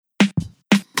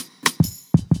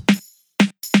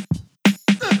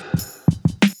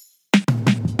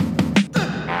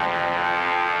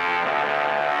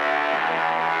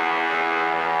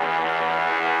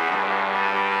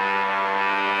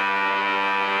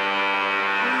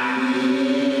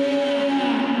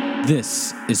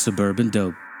This is Suburban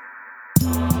Dope.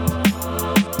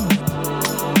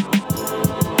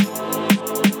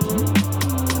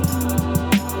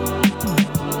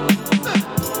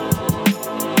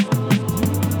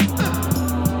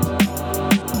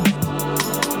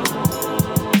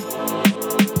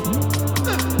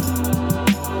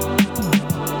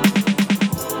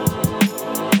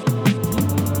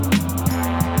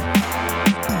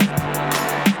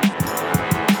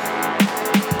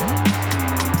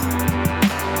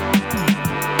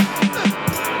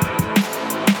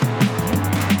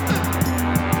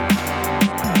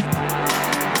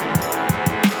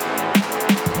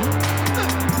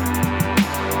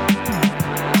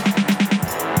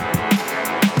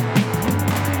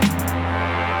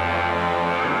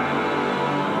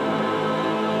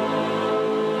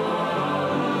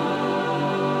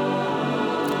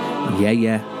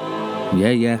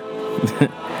 Yeah.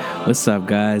 What's up,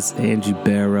 guys? Andrew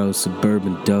Barrow,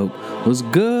 Suburban Dope. What's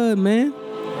good, man?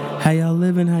 How y'all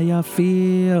living? How y'all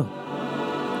feel?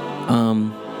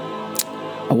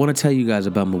 I want to tell you guys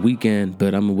about my weekend,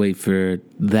 but I'm gonna wait for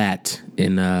that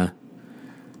in the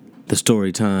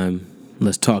story time.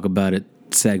 Let's talk about it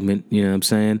segment. You know what I'm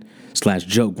saying? /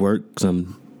 joke work, because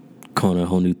I'm calling it a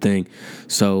whole new thing.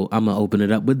 So I'm gonna open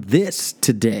it up with this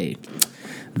today.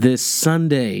 This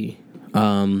Sunday,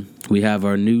 we have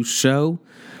our new show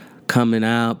coming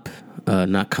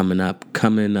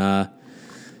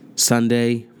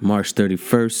Sunday, March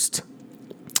 31st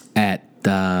at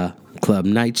the Club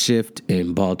Night Shift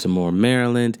in Baltimore,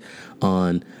 Maryland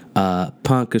on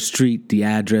Ponca Street. The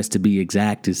address, to be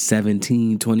exact, is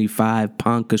 1725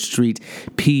 Ponca Street,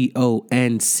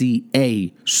 Ponca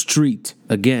Street.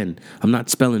 Again, I'm not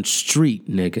spelling street,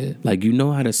 nigga. Like, you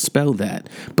know how to spell that.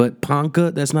 But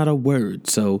Ponca, that's not a word.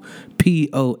 So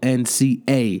Ponca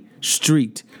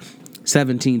Street,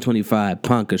 1725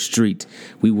 Ponca Street.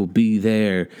 We will be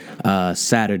there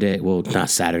Sunday. Doors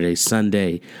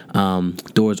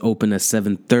open at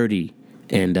 7:30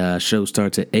 and show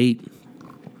starts at 8.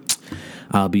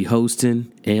 I'll be hosting.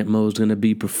 Aunt Mo's going to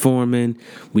be performing.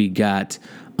 We got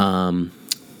some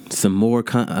more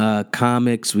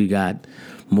comics. We got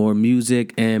more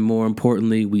music. And more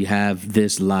importantly, we have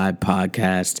this live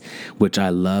podcast, which I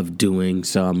love doing.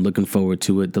 So I'm looking forward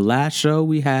to it. The last show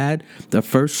we had, the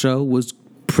first show, was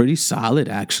pretty solid,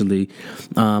 actually.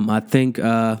 I think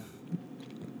we're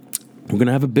going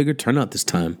to have a bigger turnout this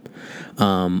time.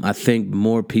 I think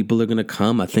more people are going to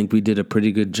come. I think we did a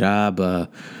pretty good job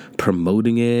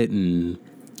promoting it and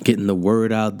getting the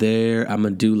word out there. I'm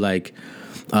going to do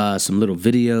some little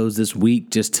videos this week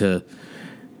just to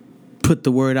put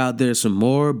the word out there some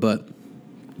more. But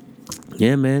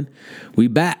yeah, man, we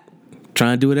back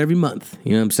trying to do it every month.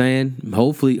 You know what I'm saying?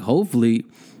 Hopefully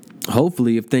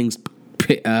if things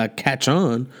catch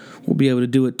on, we'll be able to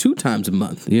do it 2 times a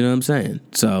month. You know what I'm saying?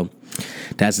 So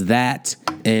that's that.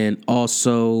 And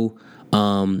also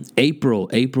April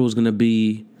is going to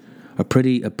be a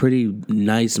pretty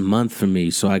nice month for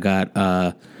me. So I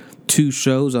got 2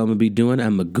 shows I'm going to be doing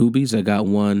at Magoobies. I got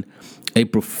one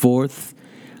April 4th.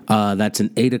 That's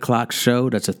an 8 o'clock show.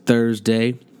 That's a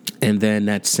Thursday. And then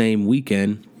that same week,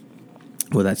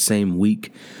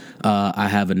 I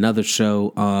have another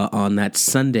show on that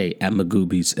Sunday at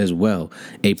Magoobies as well,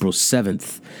 April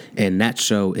 7th. And that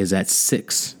show is at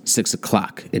 6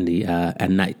 o'clock in the at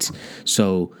night.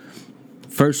 So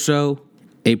first show,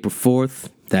 April 4th,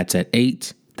 that's at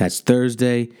 8. That's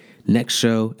Thursday. Next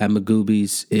show at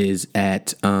Magoobies is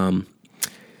at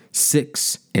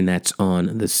 6, and that's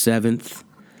on the 7th.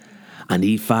 I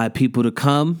need 5 people to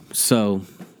come, so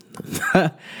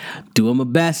doing my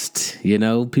best. You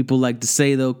know, people like to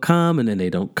say they'll come, and then they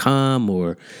don't come,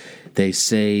 or they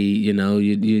say, you know,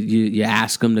 you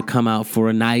ask them to come out for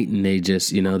a night, and they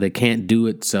just, you know, they can't do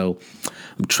it. So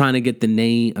I'm trying to get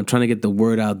the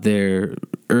word out there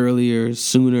earlier,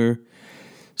 sooner.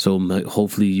 So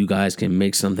hopefully you guys can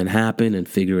make something happen and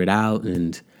figure it out.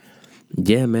 And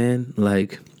yeah, man,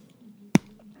 like,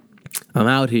 I'm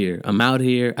out here.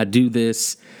 I do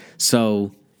this.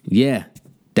 So yeah,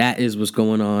 that is what's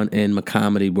going on in my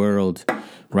comedy world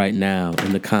right now,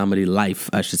 in the comedy life,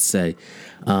 I should say.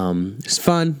 It's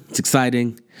fun. It's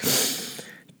exciting.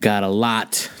 Got a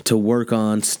lot to work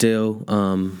on still.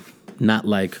 Not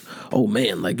like, oh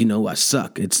man, like, you know, I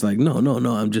suck. It's like, no.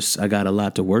 I got a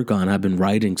lot to work on. I've been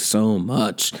writing so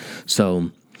much. So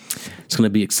it's going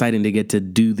to be exciting to get to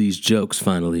do these jokes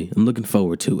finally. I'm looking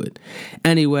forward to it.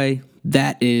 Anyway,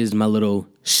 that is my little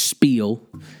spiel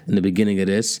in the beginning of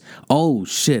this. Oh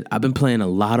shit, I've been playing a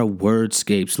lot of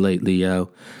Wordscapes lately,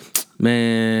 yo.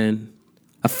 Man,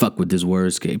 I fuck with this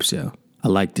Wordscapes, yo. I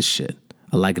like this shit.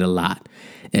 I like it a lot.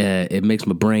 It makes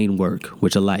my brain work,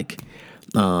 which I like.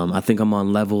 I think I'm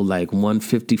on level like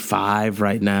 155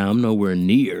 right now. I'm nowhere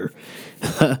near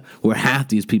where half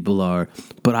these people are,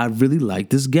 but I really like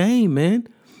this game, man.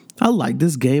 I like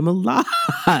this game a lot.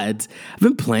 I've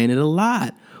been playing it a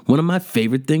lot. One of my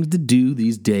favorite things to do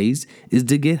these days is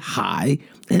to get high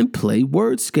and play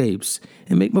Wordscapes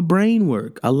and make my brain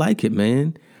work. I like it,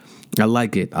 man. I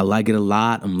like it. I like it a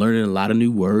lot. I'm learning a lot of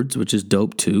new words, which is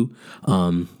dope too.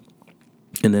 And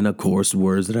then of course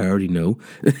words that I already know.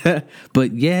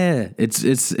 But yeah, it's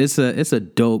a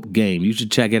dope game. You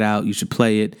should check it out. You should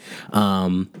play it.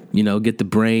 Get the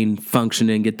brain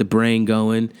functioning, get the brain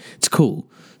going. It's cool.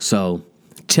 So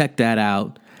check that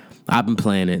out. I've been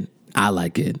playing it. I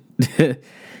like it.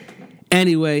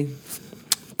 Anyway,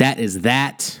 that is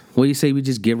that. What do you say we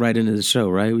just get right into the show,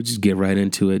 right? We just get right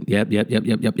into it. Yep.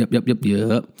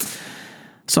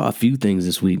 Saw a few things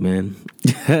this week, man.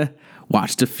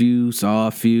 Watched a few, saw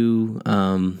a few,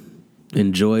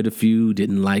 enjoyed a few,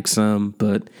 didn't like some,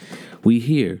 but we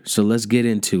here. So let's get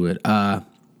into it.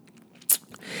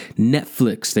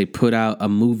 Netflix, they put out a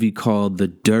movie called The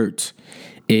Dirt.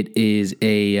 It is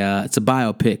it's a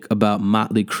biopic about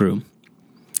Motley Crue.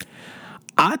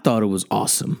 I thought it was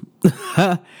awesome.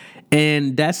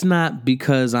 And that's not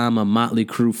because I'm a Motley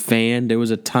Crue fan. There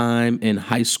was a time in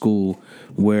high school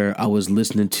where I was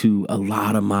listening to a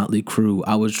lot of Motley Crue.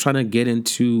 I was trying to get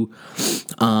into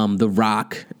the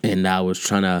rock, and I was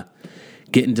trying to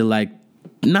get into like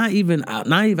not even I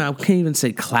can't even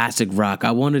say classic rock.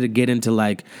 I wanted to get into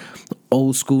like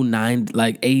old school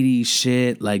 80s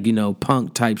shit, like,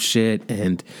 punk type shit,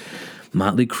 and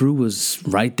Motley Crue was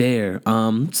right there.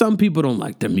 Some people don't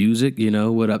like their music,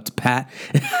 what up to Pat?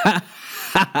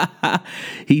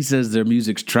 He says their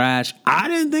music's trash. I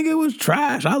didn't think it was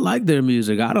trash. I like their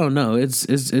music. I don't know.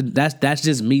 That's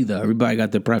just me though. Everybody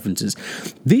got their preferences.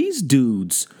 These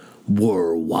dudes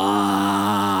were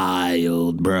wild,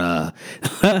 bruh.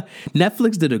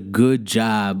 Netflix did a good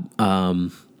job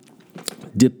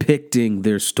depicting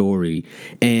their story,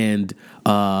 and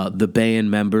the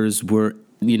band members were,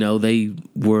 they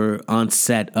were on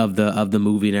set of the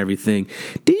movie and everything.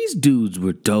 These dudes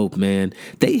were dope, man.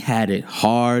 They had it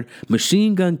hard.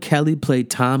 Machine Gun Kelly played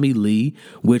Tommy Lee,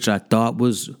 which I thought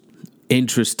was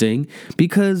interesting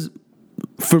because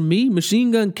for me,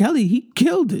 Machine Gun Kelly, he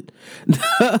killed it.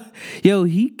 Yo,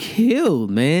 he killed,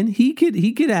 man. He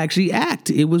could actually act.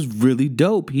 It was really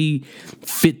dope. He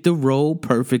fit the role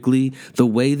perfectly. The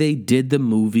way they did the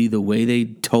movie, the way they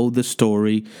told the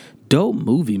story. Dope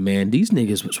movie, man. These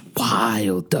niggas was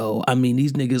wild, though. I mean,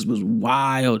 these niggas was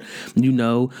wild.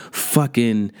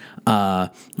 Fucking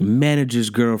managers'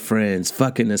 girlfriends,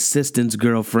 fucking assistants'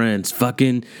 girlfriends,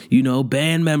 fucking,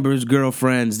 band members'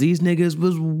 girlfriends. These niggas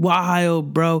was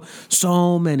wild, bro.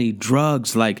 So many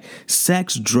drugs. Like,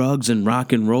 sex, drugs, and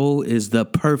rock and roll is the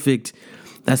perfect...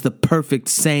 That's the perfect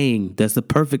saying. That's the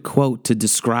perfect quote to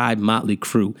describe Motley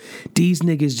Crue. These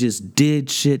niggas just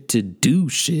did shit to do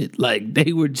shit. Like,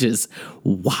 they were just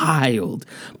wild.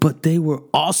 But they were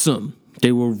awesome.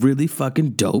 They were really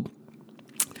fucking dope.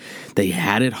 They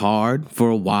had it hard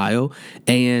for a while.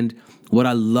 And what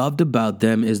I loved about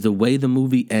them is the way the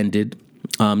movie ended.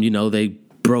 They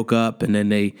broke up and then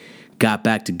they got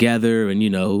back together,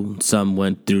 and some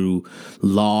went through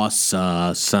loss,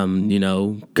 some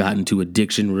got into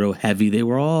addiction real heavy. They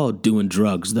were all doing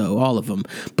drugs though, all of them.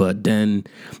 But then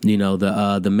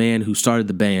the man who started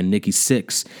the band, Nikki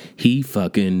Sixx, he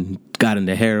fucking got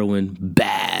into heroin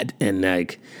bad, and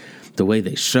like the way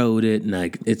they showed it, and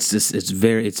like it's a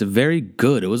very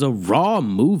good. It was a raw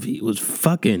movie. It was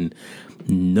fucking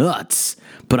nuts,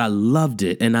 but I loved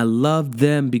it, and I loved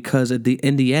them because in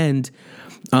the end.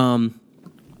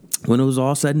 When it was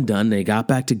all said and done, they got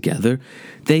back together.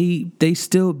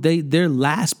 Their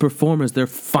last performance, their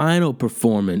final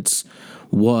performance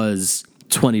was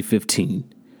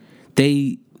 2015.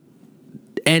 They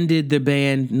ended their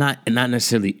band, not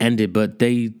necessarily ended, but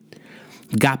they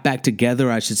got back together,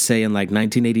 I should say, in like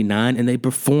 1989, and they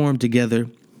performed together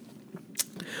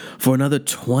for another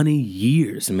 20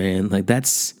 years, man. Like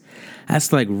that's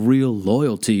like real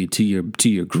loyalty to your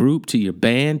group, to your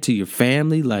band, to your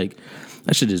family. Like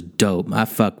that shit is dope. I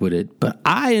fuck with it. But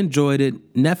I enjoyed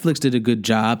it. Netflix did a good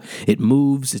job. It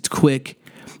moves. It's quick.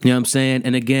 You know what I'm saying?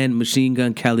 And again, Machine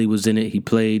Gun Kelly was in it. He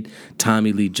played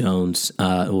Tommy Lee Jones.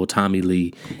 Tommy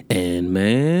Lee. And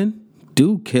man,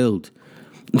 dude killed.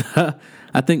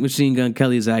 I think Machine Gun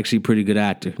Kelly is actually a pretty good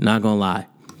actor. Not gonna lie.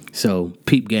 So,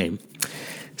 peep game.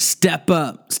 Step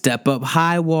Up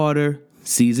High Water.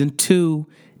 Season 2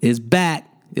 is back.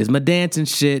 It's my dancing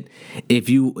shit. If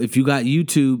you got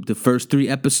YouTube, the first 3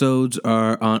 episodes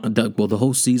are on. The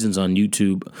whole season's on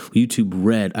YouTube. YouTube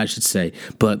Red, I should say.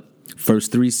 But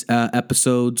first 3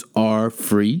 episodes are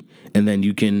free, and then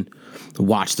you can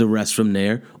watch the rest from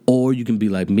there. Or you can be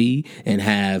like me and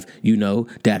have,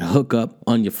 that hookup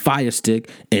on your Fire Stick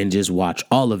and just watch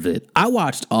all of it. I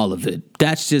watched all of it.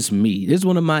 That's just me. This is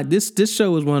one of my this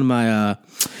show is one of my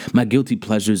my guilty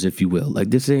pleasures, if you will.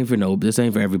 Like this ain't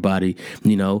for everybody.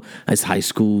 It's high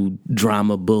school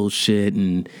drama bullshit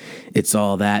and it's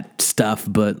all that stuff.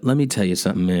 But let me tell you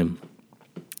something, man.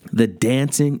 The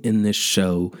dancing in this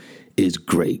show is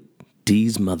great.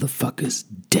 These motherfuckers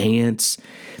dance.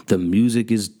 The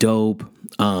music is dope.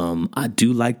 I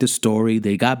do like the story.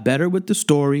 They got better with the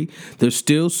story. There's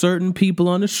still certain people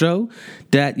on the show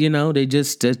that,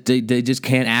 they just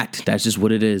can't act. That's just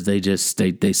what it is.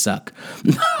 They suck.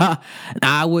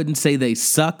 I wouldn't say they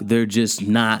suck. They're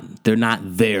not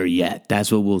there yet.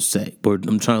 That's what we'll say.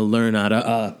 I'm trying to learn how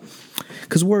to,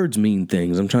 cause words mean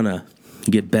things. I'm trying to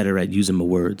get better at using my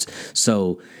words.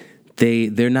 So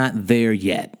they're not there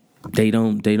yet. They're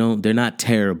not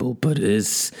terrible, but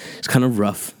it's kind of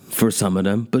rough for some of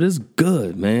them, but it's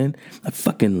good, man. I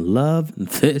fucking love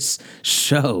this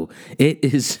show. It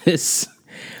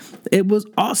was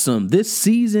awesome. This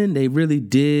season, they really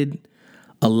did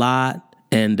a lot,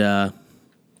 and I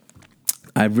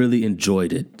really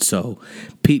enjoyed it. So,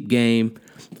 Peep Game,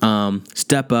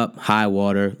 Step Up, High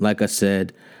Water, like I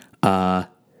said,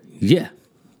 yeah.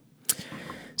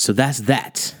 So that's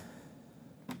that.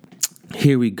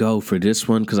 Here we go for this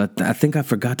one, because I think I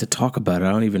forgot to talk about it.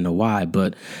 I don't even know why,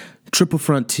 but Triple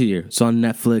Frontier. It's on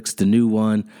Netflix, the new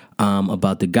one,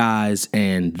 about the guys,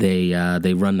 and they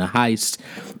run the heist.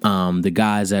 The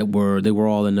guys they were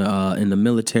all in the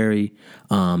military,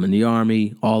 in the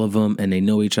army, all of them, and they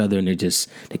know each other, and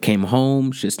they came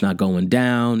home. Shit's not going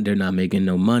down. They're not making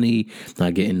no money,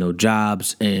 not getting no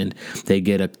jobs, and they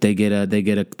get a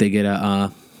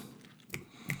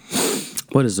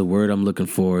what is the word I'm looking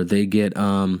for? They get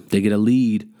a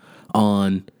lead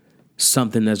on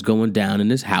something that's going down in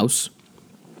this house.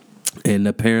 And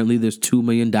apparently there's $2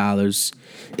 million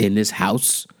in this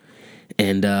house.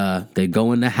 And they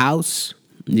go in the house.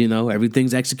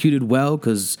 Everything's executed well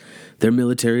because they're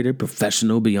military. They're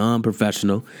professional, beyond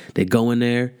professional. They go in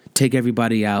there, take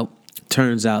everybody out.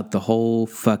 Turns out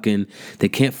they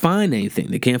can't find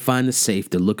anything. They can't find the safe.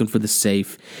 They're looking for the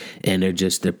safe, and they're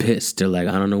pissed. They're like,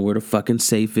 I don't know where the fucking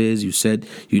safe is. You said,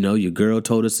 your girl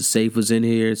told us the safe was in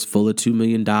here. It's full of $2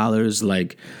 million.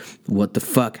 Like, what the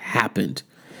fuck happened?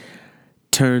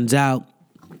 Turns out,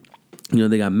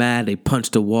 they got mad. They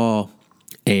punched a wall,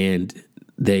 and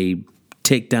they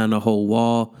take down the whole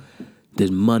wall. There's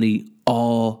money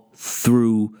all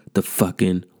through the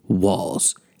fucking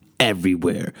walls.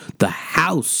 Everywhere. The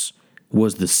house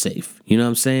was the safe. You know what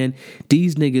I'm saying?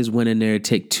 These niggas went in there to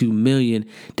take $2 million.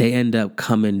 They end up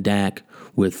coming back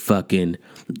with fucking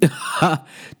I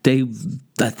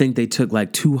think they took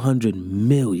like 200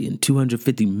 million,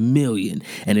 250 million,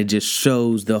 and it just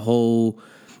shows their whole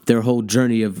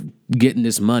journey of getting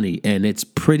this money, and it's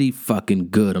pretty fucking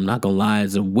good. I'm not gonna lie,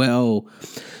 it's a well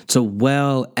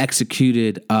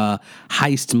executed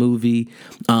heist movie.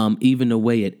 Even the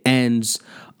way it ends,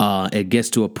 it gets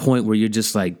to a point where you're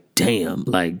just like, damn,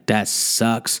 like that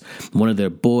sucks. One of their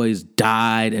boys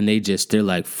died, and they're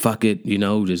like, fuck it,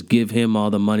 just give him all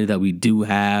the money that we do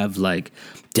have. Like,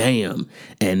 damn.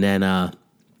 And then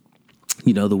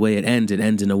the way it ends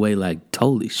in a way like,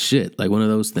 holy shit, like one of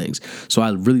those things. So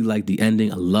I really like the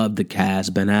ending. I love the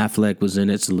cast. Ben Affleck was in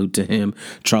it. Salute to him.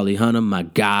 Charlie Hunnam, my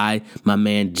guy, my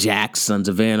man Jack, Sons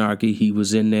of Anarchy, he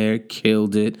was in there,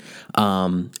 killed it.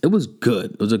 It was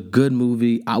good. It was a good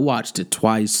movie. I watched it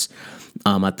twice.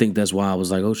 I think that's why I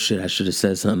was like, oh shit, I should have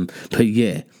said something. But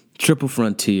yeah, Triple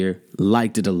Frontier,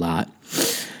 liked it a lot.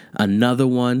 Another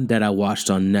one that I watched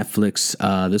on Netflix,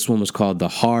 this one was called The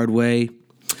Hard Way.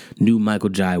 New Michael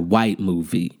Jai White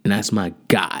movie, and that's my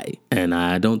guy. And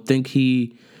I don't think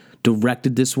he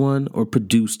directed this one or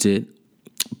produced it,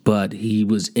 but he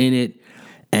was in it.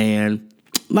 And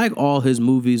like all his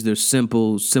movies, they're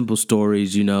simple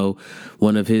stories.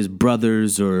 One of his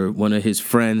brothers or one of his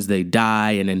friends, they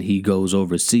die, and then he goes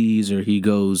overseas, or he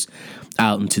goes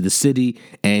out into the city,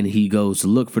 and he goes to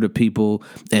look for the people,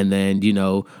 and then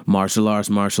martial arts,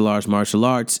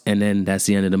 and then that's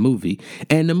the end of the movie.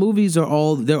 And the movies they're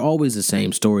always the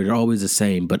same story, they're always the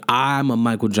same. But I'm a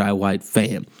Michael Jai White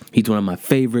fan. He's one of my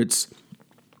favorites.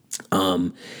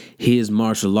 His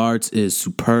martial arts is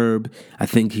superb. I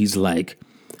think he's like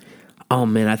Oh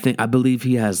man, I believe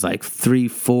he has like 3,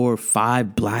 4,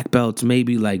 5 black belts.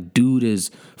 Maybe like dude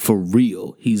is for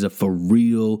real. He's a for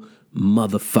real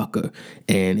motherfucker,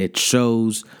 and it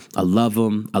shows. I love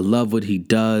him. I love what he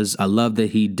does. I love that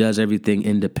he does everything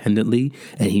independently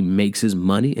and he makes his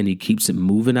money and he keeps it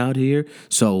moving out here.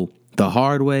 So The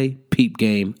Hard Way, Peep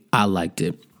Game, I liked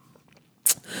it.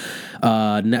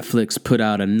 Netflix put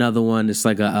out another one. It's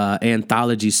like a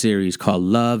anthology series called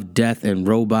Love, Death, and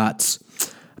Robots.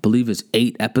 I believe it's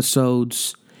 8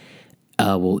 episodes.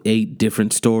 8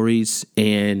 different stories,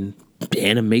 and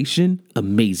animation,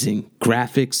 amazing.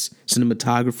 Graphics,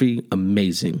 cinematography,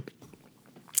 amazing.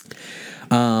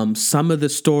 Some of the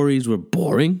stories were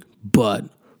boring, but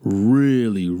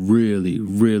really, really,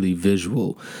 really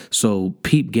visual. So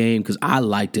Peep Game, because I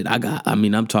liked it.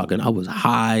 I'm talking, I was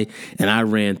high and I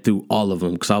ran through all of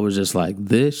them because I was just like,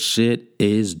 this shit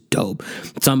is dope.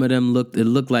 Some of them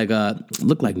looked like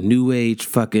new age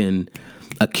fucking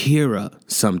Akira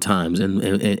sometimes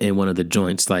in one of the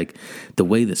joints, like the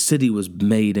way the city was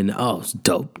made, and it's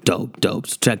dope. So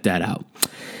check that out.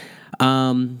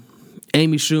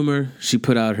 Amy Schumer, she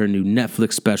put out her new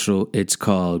Netflix special. It's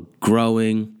called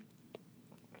Growing.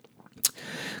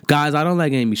 Guys, I don't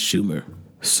like Amy Schumer.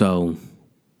 So,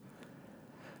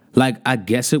 like, I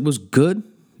guess it was good.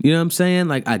 You know what I'm saying?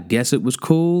 Like, I guess it was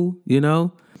cool, you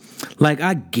know? Like,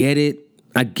 I get it.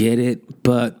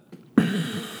 But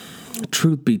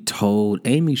truth be told,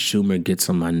 Amy Schumer gets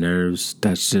on my nerves.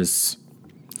 That's just,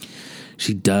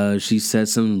 she does. She said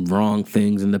some wrong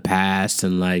things in the past,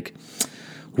 and like,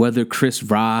 whether Chris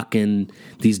Rock and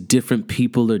these different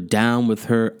people are down with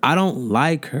her, I don't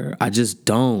like her. I just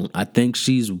don't. I think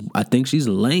she's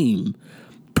lame,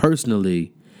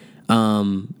 personally.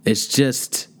 It's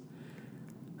just,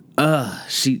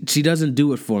 she doesn't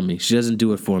do it for me. She doesn't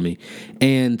do it for me.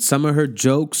 And some of her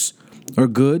jokes are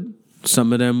good.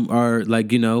 Some of them are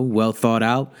like, well thought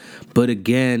out. But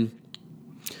again,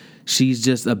 she's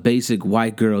just a basic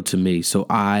white girl to me, so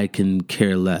I can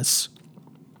care less.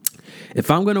 If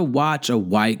I'm going to watch a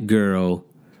white girl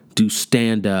do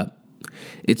stand-up,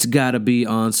 it's got to be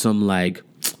on some, like,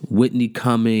 Whitney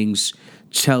Cummings,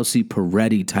 Chelsea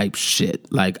Peretti type shit.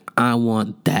 Like, I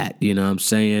want that, you know what I'm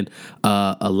saying?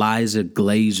 Eliza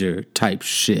Glazer type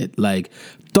shit. Like,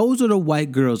 those are the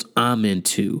white girls I'm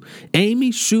into.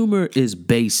 Amy Schumer is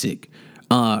basic.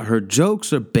 Her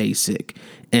jokes are basic,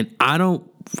 and I don't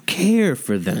care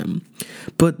for them.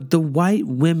 But the white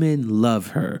women love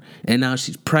her, and now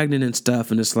she's pregnant and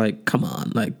stuff, and it's like, come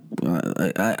on, like,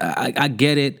 I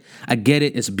get it.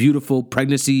 It's beautiful.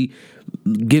 Pregnancy,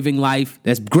 giving life,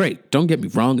 that's great. Don't get me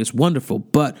wrong, it's wonderful.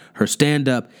 But her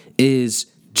stand-up is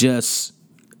just,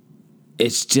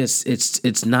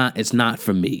 it's not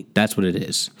for me. That's what it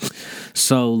is.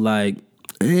 So, like,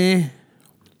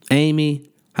 Amy,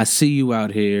 I see you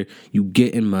out here, you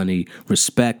getting money,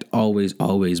 respect always,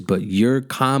 but your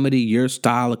comedy, your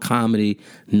style of comedy,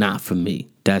 not for me.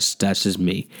 That's just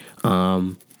me.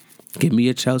 Give me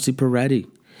a Chelsea Peretti.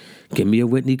 Give me a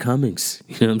Whitney Cummings.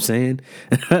 You know what I'm saying?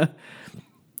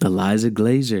 Eliza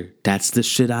Glazer. That's the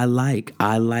shit I like.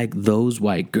 I like those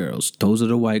white girls. Those are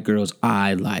the white girls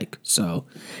I like. So,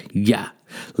 yeah.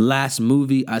 Last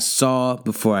movie I saw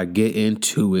before I get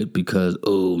into it, because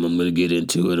I'm gonna get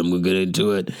into it.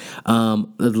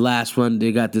 The last one,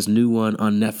 they got this new one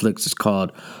on Netflix. It's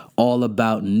called All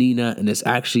About Nina, and it's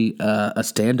actually a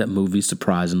stand-up movie,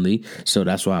 surprisingly. So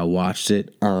that's why I watched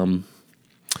it.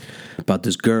 About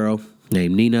this girl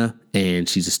named Nina, and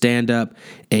she's a stand-up,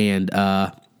 and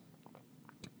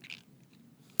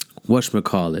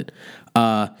whatchamacallit,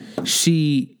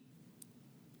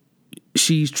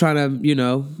 she's trying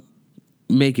to,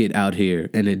 make it out here,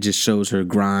 and it just shows her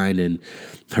grind and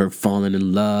her falling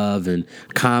in love, and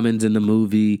Common's in the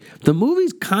movie. The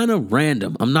movie's kind of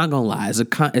random. I'm not gonna lie.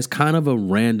 It's kind of a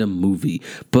random movie,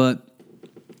 but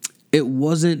it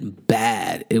wasn't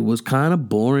bad. It was kind of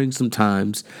boring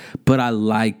sometimes, but I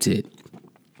liked it.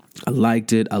 I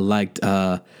liked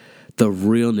the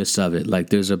realness of it. Like,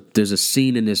 there's a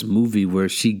scene in this movie where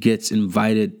she gets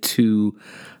invited to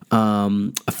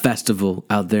a festival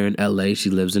out there in LA. She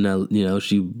lives in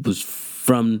she was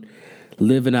from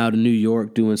living out in New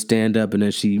York doing stand up, and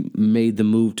then she made the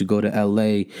move to go to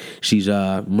LA. She's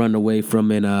run away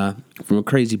from a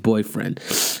crazy boyfriend.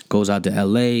 Goes out to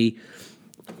LA,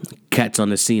 cat's on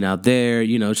the scene out there.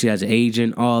 She has an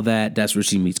agent, all that. That's where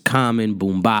she meets Common.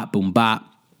 Boom bop, boom bop.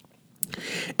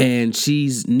 And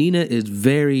Nina is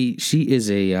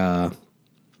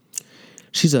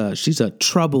she's a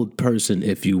troubled person,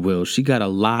 if you will. She got a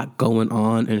lot going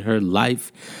on in her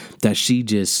life that she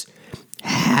just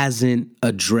hasn't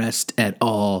addressed at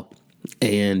all.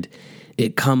 And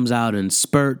it comes out in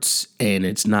spurts and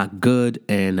it's not good,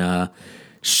 and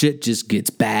shit just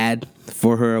gets bad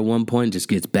for her at one point, just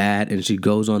gets bad, and she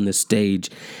goes on this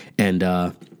stage, and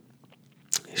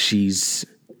she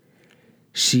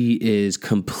is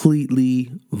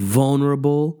completely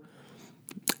vulnerable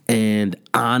and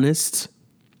honest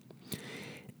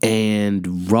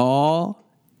and raw,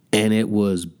 and it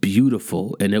was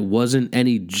beautiful, and it wasn't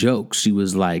any joke. She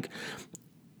was like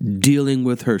dealing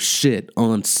with her shit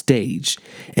on stage,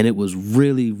 and it was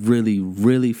really, really,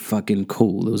 really fucking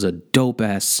cool. It was a dope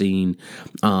ass scene.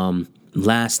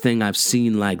 Last thing I've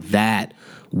seen like that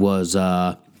was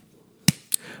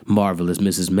Marvelous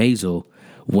Mrs. Maisel,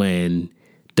 when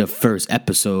the first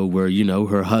episode where, you know,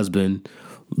 her husband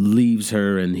leaves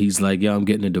her and he's like, yo, I'm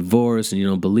getting a divorce and you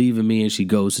don't believe in me, and she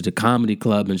goes to the comedy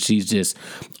club and she's just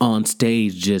on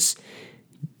stage just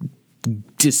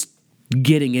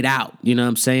getting it out, you know what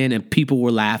I'm saying? And people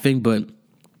were laughing, but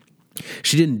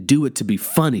she didn't do it to be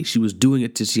funny. She was doing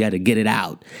it till she had to get it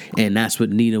out. And that's what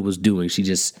Nina was doing.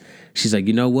 She's like,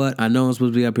 you know what? I know I'm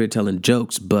supposed to be up here telling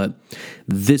jokes, but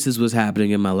this is what's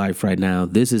happening in my life right now.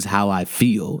 This is how I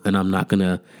feel, and I'm not going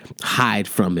to hide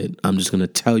from it. I'm just going to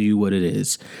tell you what it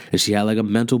is. And she had like a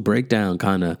mental breakdown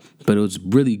kind of, but it was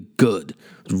really good.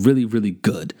 It was really, really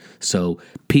good. So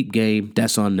Peep Game,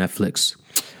 that's on Netflix.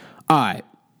 All right.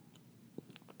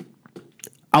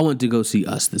 I went to go see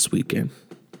Us this weekend.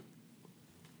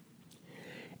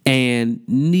 And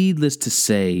needless to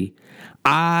say,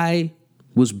 I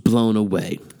was blown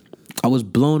away. I was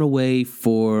blown away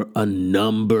for a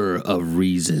number of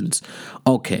reasons.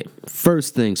 Okay,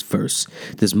 first things first.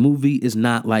 This movie is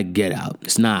not like Get Out.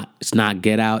 It's not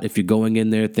Get Out. If you're going in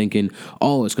there thinking,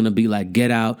 oh, it's going to be like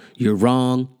Get Out, you're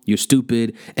wrong, you're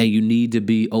stupid, and you need to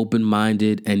be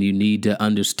open-minded, and you need to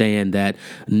understand that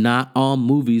not all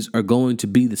movies are going to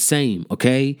be the same,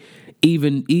 okay?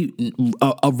 Even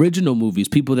original movies,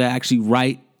 people that actually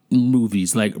write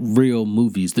movies, like real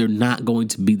movies, they're not going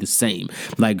to be the same.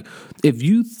 Like, if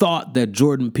you thought that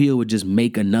Jordan Peele would just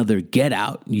make another Get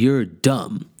Out, you're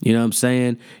dumb. You know what I'm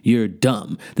saying? You're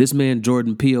dumb. This man,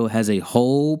 Jordan Peele, has a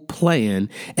whole plan,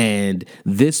 and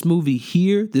this movie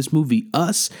here, this movie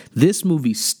Us, this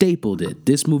movie stapled it.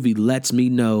 This movie lets me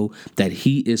know that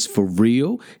he is for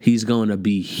real. He's going to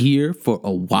be here for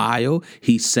a while.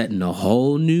 He's setting a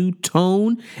whole new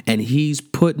tone, and he's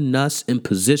putting us in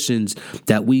positions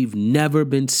that we've never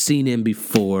been seen in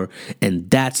before, and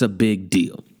that's a big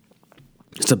deal.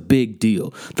 It's a big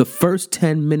deal. The first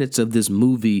 10 minutes of this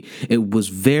movie, it was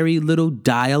very little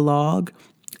dialogue,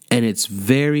 and it's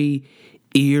very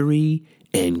eerie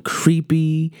and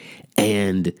creepy,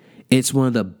 and it's one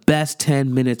of the best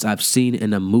 10 minutes I've seen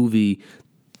in a movie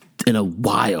in a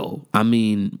while. I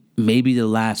mean, maybe the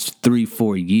last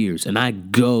 3-4 years. And I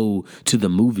go to the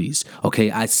movies, okay?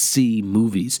 I see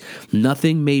movies.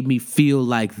 Nothing made me feel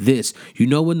like this. You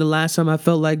know when the last time I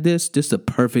felt like this? This is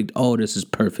this is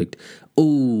perfect.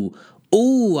 Ooh,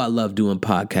 I love doing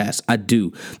podcasts. I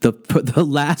do. The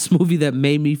last movie that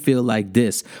made me feel like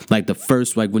this, like the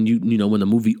first, like when when the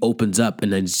movie opens up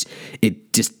and then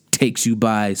it just takes you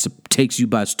by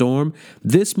storm.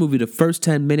 This movie, the first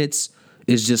 10 minutes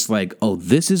is just like, oh,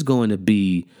 this is going to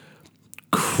be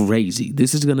crazy.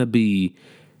 This is going to be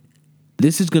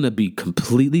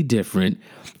completely different,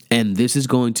 and this is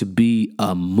going to be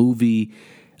a movie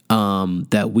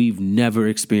that we've never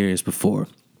experienced before.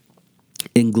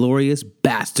 Inglourious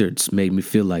Bastards made me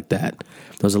feel like that.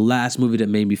 That was the last movie that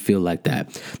made me feel like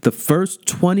that. The first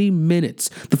 25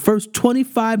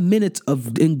 minutes of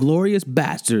Inglourious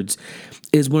Bastards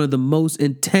is one of the most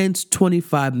intense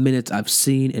 25 minutes I've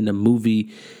seen in a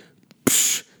movie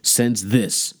since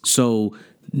this. So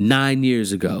 9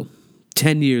 years ago,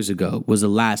 10 years ago was the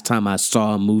last time I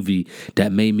saw a movie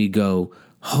that made me go,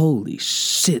 holy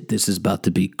shit, this is about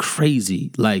to be crazy.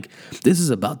 Like, this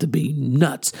is about to be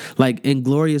nuts. Like,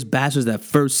 Inglourious Bastards, that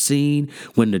first scene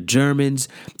when the Germans,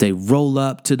 they roll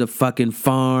up to the fucking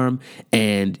farm,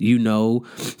 and,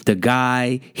 the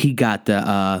guy, he got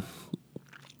the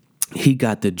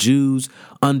Jews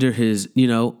under his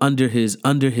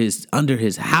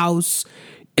house,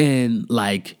 and,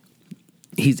 like,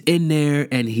 he's in there,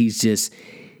 and he's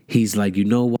like, you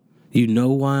know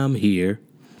why I'm here,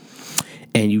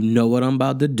 and you know what I'm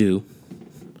about to do.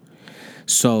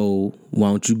 So why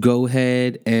don't you go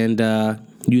ahead and,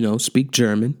 speak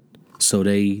German so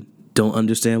they don't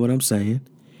understand what I'm saying.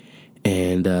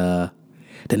 And then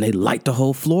they light the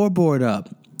whole floorboard up.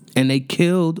 And they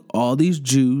killed all these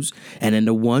Jews. And then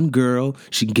the one girl,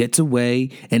 she gets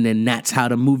away. And then that's how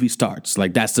the movie starts.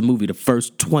 Like, that's the movie. The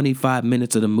first 25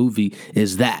 minutes of the movie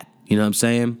is that. You know what I'm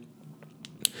saying?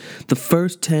 The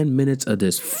first 10 minutes of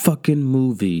this fucking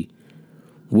movie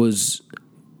was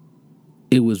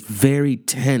very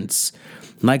tense.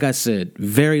 Like I said,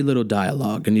 very little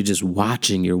dialogue, and you're just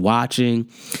watching. You're watching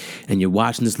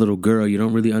this little girl. You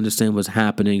don't really understand what's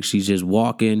happening. She's just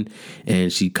walking,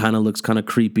 and she kind of looks kind of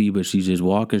creepy, but she's just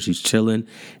walking. She's chilling,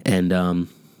 and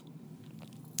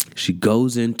she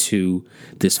goes into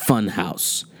this fun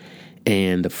house.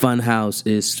 And the fun house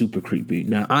is super creepy.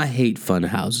 Now, I hate fun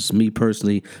houses. Me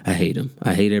personally, I hate them.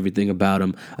 I hate everything about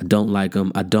them. I don't like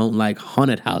them. I don't like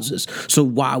haunted houses. So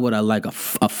why would I like a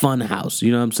fun house?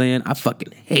 You know what I'm saying? I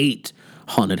fucking hate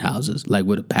haunted houses, like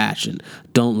with a passion.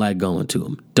 Don't like going to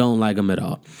them. Don't like them at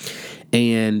all.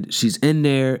 And she's in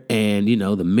there, and, you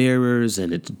know, the mirrors,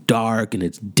 and it's dark, and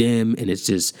it's dim, and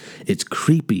it's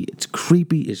creepy. It's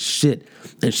creepy as shit.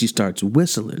 And she starts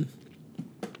whistling.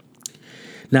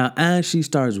 Now, as she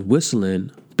starts whistling,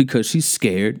 because she's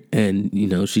scared and, you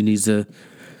know, she needs to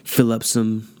fill up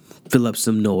some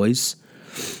noise.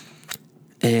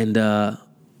 And all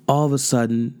of a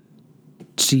sudden,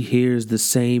 she hears the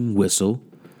same whistle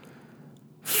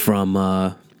from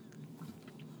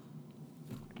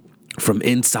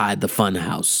inside the fun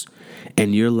house.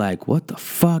 And you're like, what the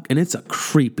fuck? And it's a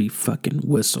creepy fucking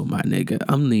whistle, my nigga.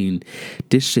 I mean,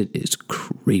 this shit is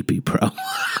creepy, bro.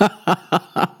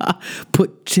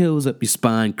 Put chills up your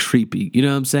spine, creepy. You know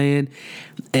what I'm saying?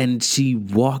 And she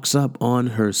walks up on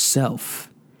herself.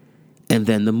 And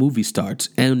then the movie starts.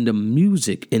 And the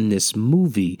music in this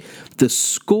movie, the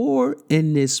score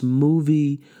in this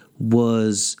movie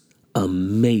was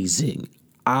amazing.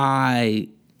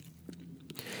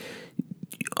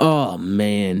 Oh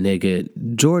man, nigga,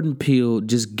 Jordan Peele,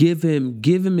 just give him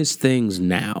his things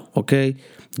now, okay?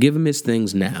 Give him his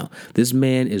things now. This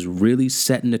man is really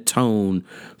setting the tone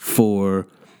for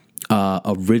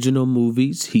original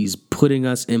movies. He's putting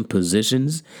us in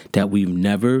positions that we've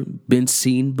never been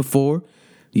seen before.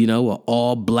 You know, an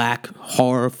all-black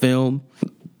horror film.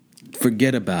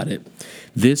 Forget about it.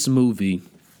 This movie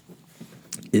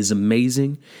is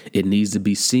amazing. It needs to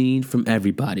be seen from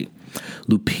everybody.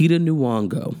 Lupita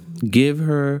Nyong'o, give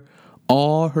her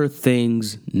all her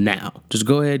things now. Just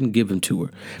go ahead and give them to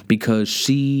her because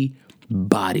she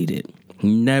bodied it.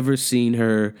 Never seen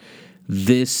her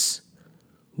this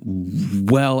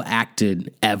well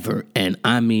acted ever. And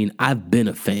I mean, I've been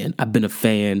a fan. I've been a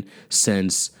fan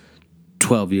since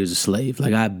 12 Years a Slave.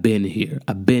 Like, I've been here.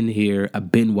 I've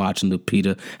been watching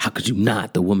Lupita. How could you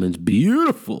not? The woman's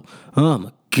beautiful. Oh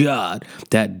my God.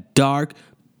 That dark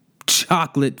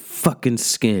chocolate fucking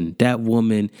skin. That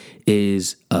woman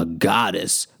is a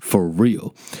goddess for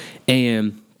real.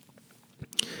 And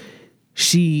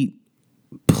she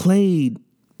played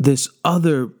this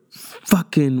other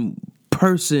fucking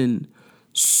person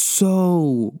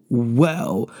so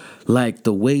well. Like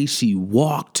the way she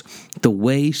walked, the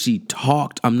way she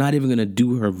talked. I'm not even gonna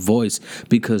do her voice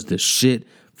because the shit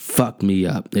fucked me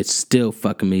up. It's still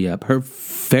fucking me up. Her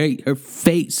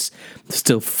face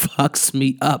still fucks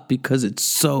me up because it's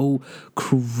so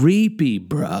creepy,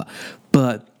 bruh.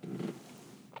 But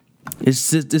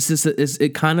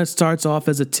it kind of starts off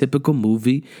as a typical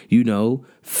movie, you know.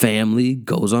 Family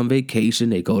goes on vacation,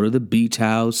 they go to the beach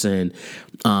house, and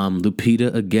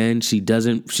Lupita again. She's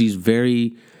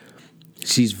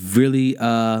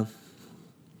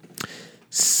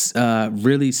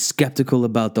really skeptical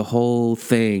about the whole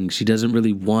thing. She doesn't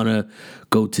really want to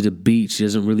go to the beach. She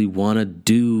doesn't really want to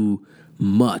do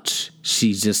much.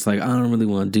 She's just like, I don't really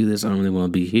want to do this. I don't really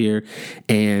want to be here.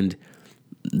 And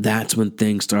that's when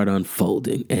things start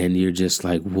unfolding and you're just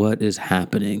like, what is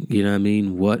happening? You know what I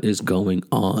mean? What is going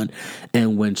on?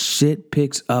 And when shit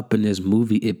picks up in this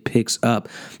movie, it picks up.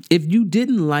 If you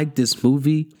didn't like this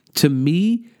movie, to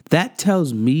me, that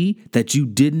tells me that you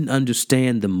didn't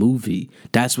understand the movie.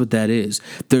 That's what that is.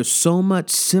 There's so much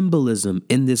symbolism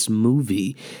in this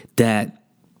movie that,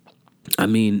 I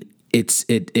mean,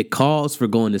 it calls for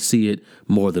going to see it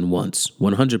more than once,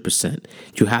 100%.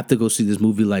 You have to go see this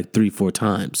movie like 3-4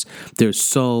 times. There's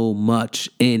so much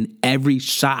in every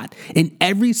shot. In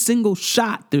every single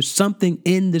shot, there's something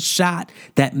in the shot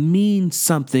that means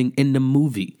something in the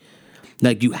movie.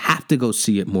 Like, you have to go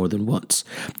see it more than once.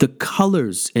 The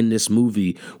colors in this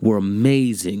movie were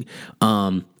amazing.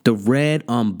 The red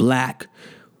on black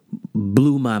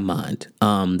blew my mind.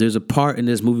 There's a part in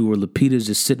this movie where Lupita's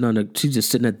just sitting she's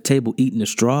just sitting at the table eating a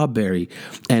strawberry,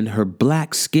 and her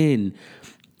black skin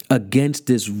against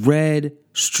this red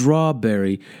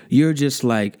strawberry, you're just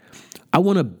like, I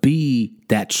want to be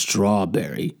that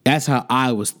strawberry. That's how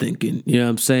I was thinking. You know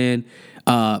what I'm saying?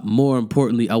 More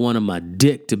importantly, I wanted my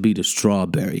dick to be the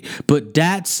strawberry. But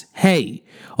that's, hey,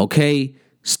 okay,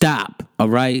 Stop. All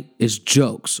right, it's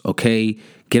jokes. Okay,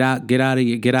 get out of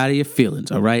your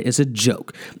feelings. All right, it's a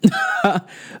joke.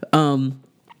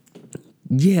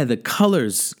 Yeah, the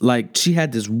colors, like she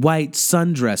had this white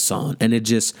sundress on, and it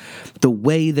just, the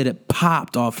way that it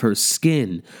popped off her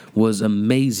skin was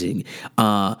amazing.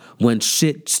 When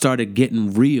shit started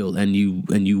getting real, and you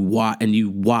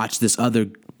watch this other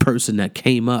person that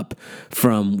came up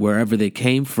from wherever they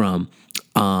came from,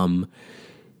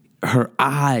 her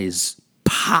eyes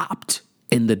popped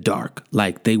in the dark,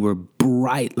 like they were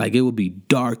bright, like it would be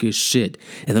dark as shit,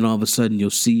 and then all of a sudden you'll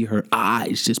see her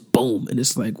eyes just boom, and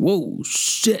it's like, whoa,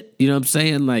 shit, you know what I'm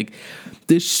saying? Like,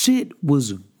 this shit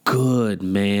was good,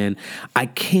 man. I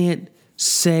can't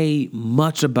say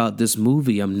much about this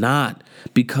movie. I'm not,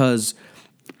 because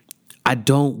I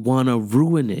don't want to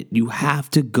ruin it. You have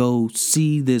to go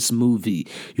see this movie.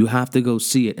 You have to go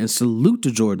see it. And salute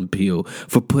to Jordan Peele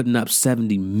for putting up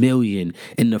 70 million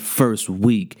in the first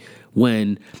week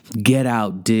when Get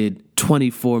Out did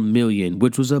 24 million,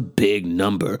 which was a big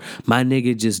number. My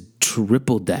nigga just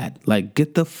tripled that. Like,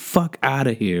 get the fuck out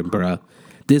of here, bruh.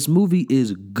 This movie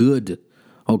is good,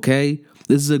 okay?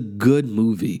 This is a good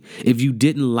movie. If you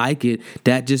didn't like it,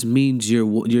 that just means you're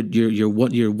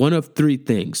one of three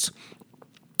things.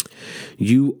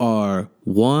 You are,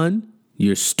 one,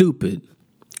 you're stupid.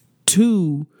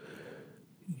 Two,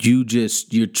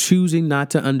 you're choosing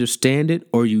not to understand it,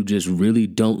 or you just really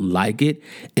don't like it.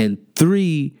 And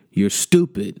three, you're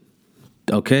stupid.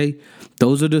 Okay?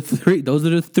 Those are the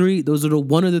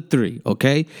one of the three,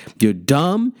 okay? You're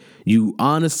dumb, you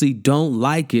honestly don't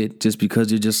like it just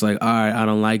because you're just like, all right, I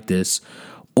don't like this.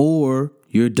 Or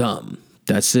you're dumb.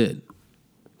 That's it.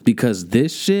 Because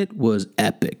this shit was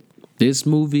epic. This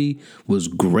movie was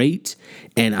great,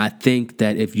 and I think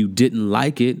that if you didn't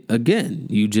like it, again,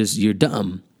 you're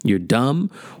dumb. You're dumb,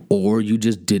 or you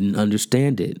just didn't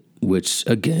understand it, which,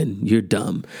 again, you're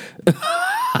dumb.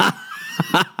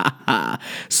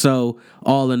 So,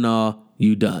 all in all,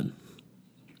 you done.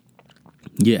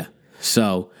 Yeah.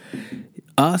 So,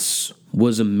 Us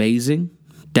was amazing.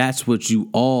 That's what you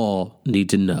all need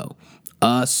to know.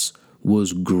 Us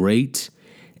was great,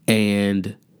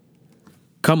 and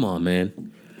come on,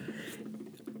 man.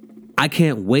 I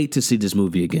can't wait to see this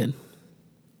movie again.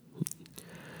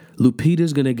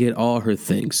 Lupita's going to get all her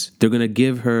things. They're going to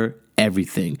give her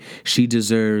everything. She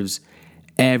deserves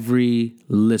every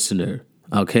listener,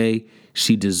 okay?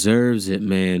 She deserves it,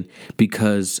 man,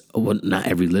 because, well, not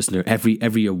every listener,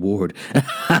 every award.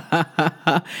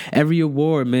 Every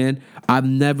award, man. I've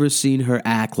never seen her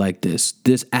act like this.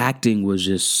 This acting was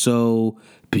just so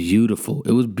beautiful.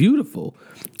 It was beautiful.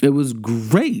 It was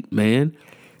great, man.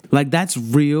 Like, that's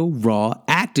real, raw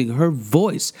acting. Her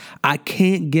voice. I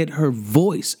can't get her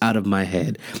voice out of my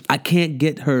head. I can't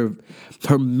get her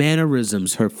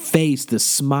mannerisms, her face, the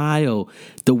smile,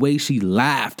 the way she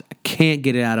laughed. I can't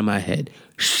get it out of my head.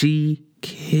 She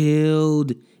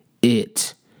killed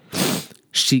it.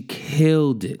 She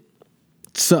killed it.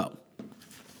 So,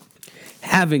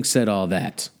 having said all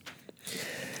that,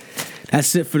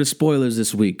 that's it for the spoilers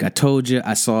this week. I told you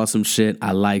I saw some shit,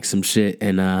 I like some shit,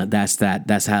 and that's that.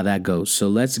 That's how that goes. So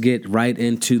let's get right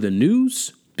into the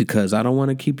news, because I don't want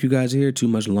to keep you guys here too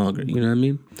much longer. You know what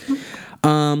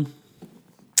I mean?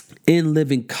 In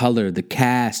living color, the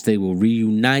cast, they will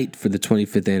reunite for the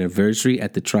 25th anniversary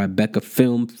at the Tribeca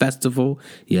Film Festival.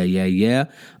 Yeah.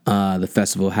 The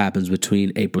festival happens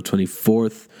between April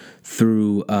 24th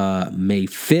through May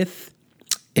 5th.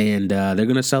 And they're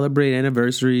going to celebrate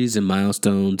anniversaries and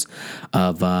milestones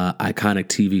of iconic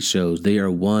TV shows. They are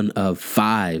one of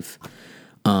 5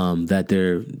 that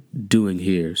they're doing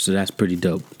here. So that's pretty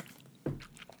dope.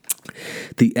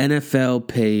 The NFL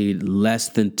paid less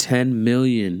than $10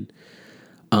 million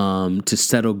to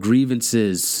settle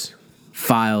grievances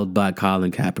filed by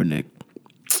Colin Kaepernick.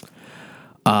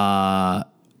 I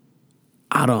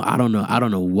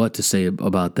don't know what to say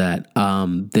about that.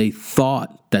 They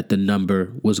thought that the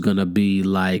number was going to be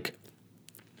like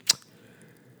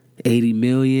 80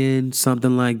 million,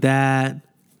 something like that.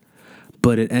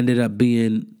 But it ended up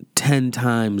being 10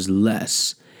 times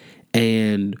less.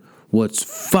 And what's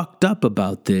fucked up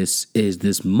about this is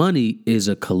this money is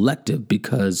a collective,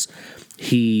 because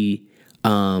he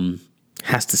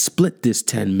has to split this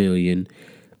 10 million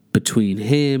between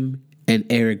him and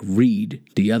Eric Reed,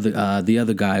 the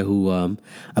other guy who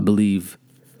I believe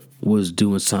was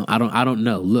doing something. I don't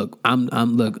know. Look, I'm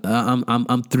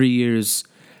 3 years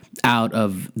out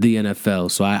of the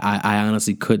NFL. So I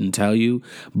honestly couldn't tell you.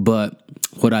 But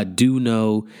what I do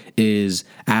know is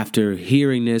after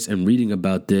hearing this and reading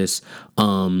about this,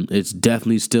 it's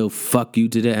definitely still fuck you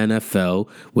to the NFL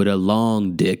with a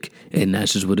long dick. And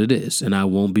that's just what it is. And I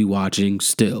won't be watching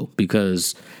still,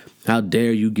 because how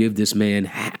dare you give this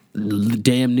man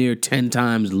damn near 10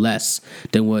 times less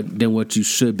than what you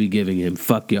should be giving him.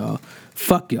 Fuck y'all.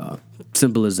 Fuck y'all.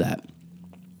 Simple as that.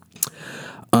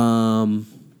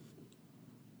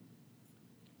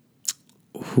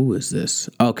 Who is this?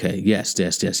 Okay, yes.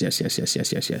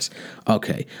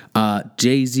 Okay.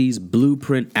 Jay-Z's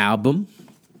Blueprint album.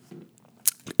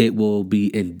 It will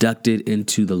be inducted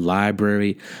into the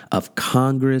Library of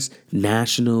Congress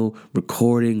National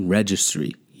Recording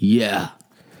Registry. Yeah.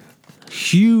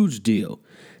 Huge deal.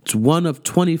 It's one of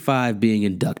 25 being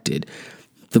inducted.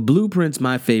 The Blueprint's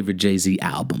my favorite Jay-Z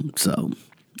album, so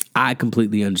I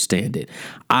completely understand it.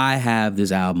 I have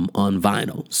this album on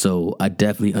vinyl, so I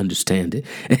definitely understand it.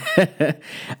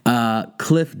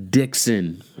 Cliff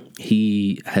Dixon,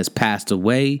 he has passed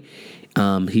away.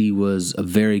 He was a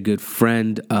very good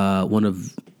friend, one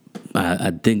of,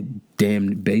 I think,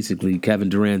 basically Kevin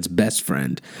Durant's best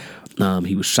friend.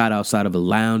 He was shot outside of a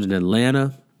lounge in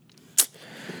Atlanta.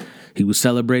 He was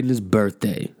celebrating his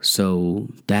birthday, so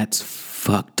that's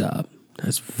fucked up.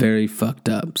 That's very fucked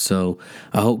up. So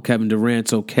I hope Kevin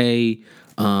Durant's okay.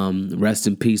 Rest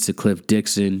in peace to Cliff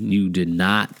Dixon. You did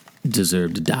not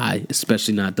deserve to die,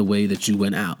 especially not the way that you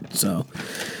went out. So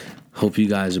hope you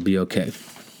guys will be okay.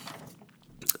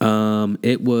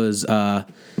 It was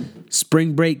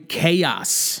spring break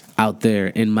chaos out there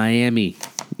in Miami.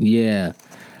 Yeah.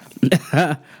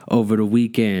 Over the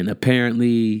weekend.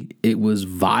 Apparently, it was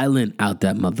violent out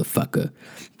that motherfucker.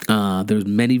 There's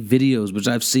many videos, which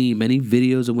I've seen, many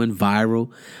videos that went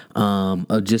viral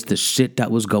of just the shit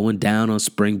that was going down on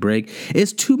spring break.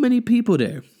 It's too many people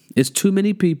there. It's too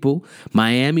many people.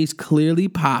 Miami's clearly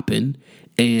popping,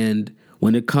 and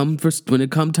when it come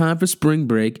time for spring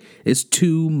break, it's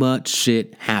too much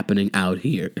shit happening out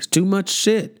here. It's too much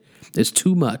shit. It's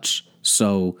too much.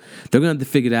 So they're going to have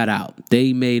to figure that out.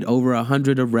 They made over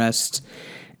 100 arrests,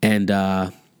 and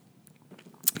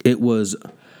it was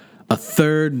a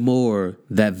third more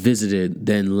that visited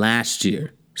than last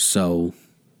year. So,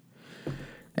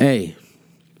 hey,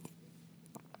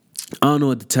 I don't know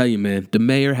what to tell you, man. The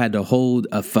mayor had to hold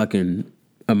a fucking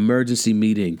emergency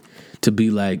meeting to be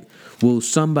like, will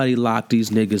somebody lock these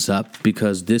niggas up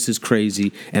because this is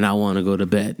crazy and I want to go to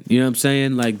bed. You know what I'm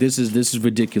saying? Like, this is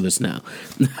ridiculous now.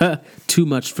 Too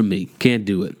much for me. Can't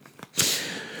do it.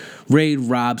 Ray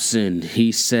Robson,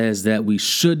 he says that we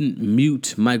shouldn't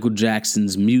mute Michael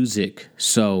Jackson's music.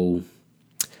 So,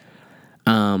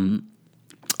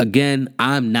 again,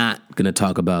 I'm not going to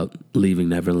talk about Leaving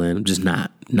Neverland. I'm just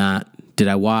not. Did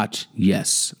I watch?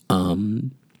 Yes.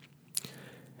 Am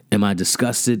I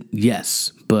disgusted?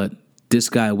 Yes. But this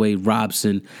guy, Wade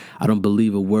Robson, I don't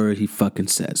believe a word he fucking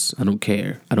says. I don't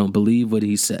care. I don't believe what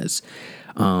he says.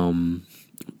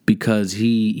 Because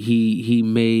he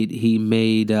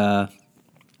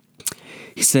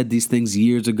said these things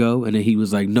years ago, and then he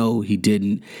was like, no, he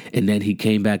didn't. And then he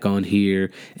came back on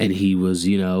here and he was,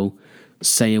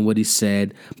 saying what he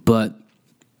said. But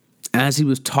as he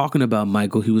was talking about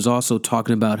Michael, he was also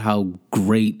talking about how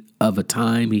great of a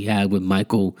time he had with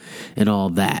Michael and all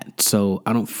that. So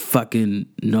I don't fucking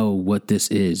know what this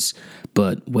is.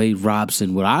 But Wade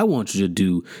Robson, what I want you to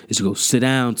do is go sit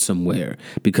down somewhere,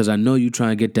 because I know you're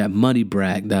trying to get that money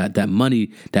brag, that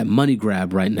money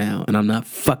grab right now, and I'm not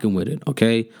fucking with it,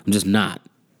 okay? I'm just not.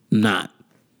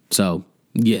 So,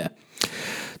 yeah.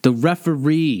 The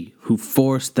referee who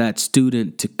forced that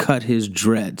student to cut his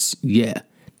dreads, yeah.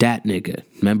 That nigga.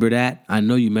 Remember that? I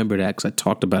know you remember that because I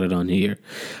talked about it on here.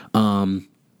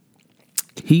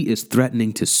 He is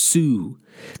threatening to sue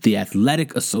the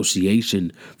Athletic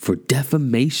Association for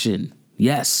defamation.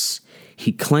 Yes.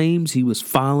 He claims he was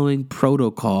following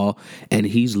protocol and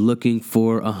he's looking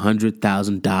for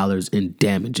 $100,000 in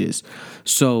damages.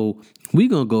 So we're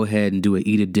going to go ahead and do an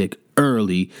eat a dick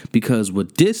early, because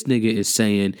what this nigga is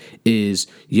saying is,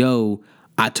 yo,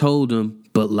 I told him,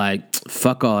 but like,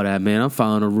 fuck all that, man. I'm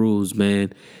following the rules,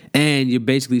 man. And you're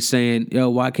basically saying, yo,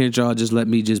 why can't y'all just let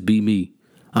me just be me?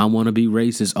 I want to be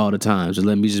racist all the time. So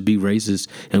let me just be racist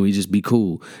and we just be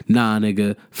cool. Nah,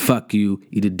 nigga, fuck you.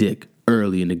 Eat a dick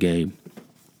early in the game.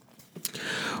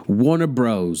 Warner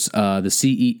Bros. The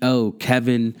CEO,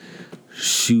 Kevin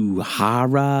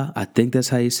Shuhara, I think that's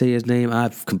how you say his name.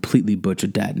 I've completely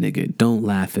butchered that nigga. Don't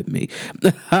laugh at me.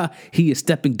 He is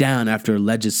stepping down after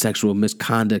alleged sexual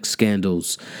misconduct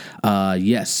scandals.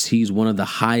 Yes, he's one of the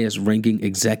highest ranking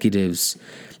executives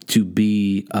to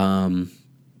be, to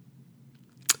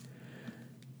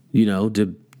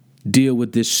deal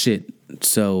with this shit.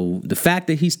 So the fact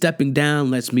that he's stepping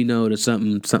down lets me know that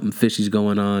something fishy's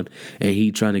going on, and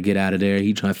he trying to get out of there.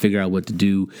 He trying to figure out what to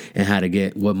do and how to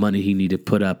get what money he need to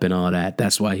put up and all that.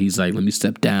 That's why he's like, let me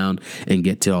step down and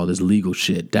get to all this legal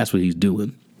shit. That's what he's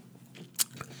doing.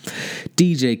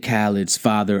 DJ Khaled's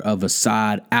Father of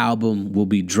Asahd album will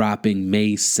be dropping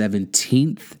May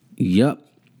 17th. Yup.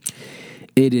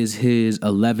 It is his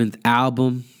 11th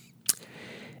album.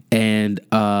 And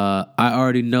I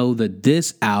already know that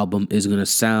this album is going to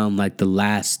sound like the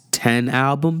last 10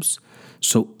 albums.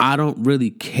 So I don't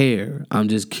really care. I'm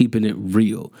just keeping it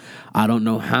real. I don't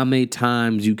know how many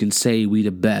times you can say we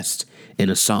the best in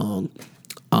a song.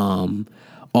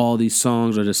 All these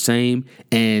songs are the same.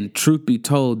 And truth be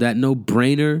told, that No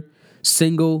Brainer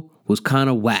single was kind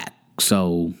of whack.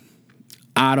 So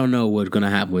I don't know what's going to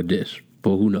happen with this.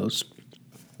 But who knows?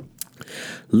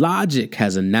 Logic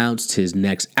has announced his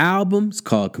next album. It's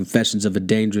called Confessions of a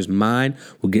Dangerous Mind.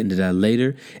 We'll get into that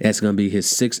later. That's going to be his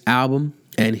 6th album.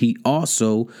 And he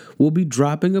also will be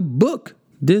dropping a book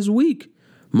this week,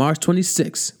 March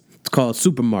 26th. It's called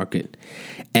Supermarket.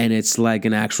 And it's like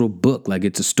an actual book. Like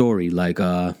it's a story. Like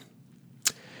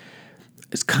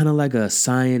it's kind of like a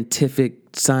science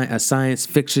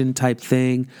fiction type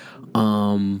thing.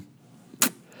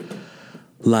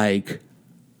 Like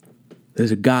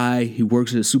there's a guy, he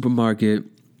works at a supermarket,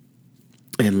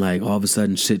 and like all of a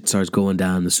sudden shit starts going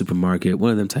down in the supermarket.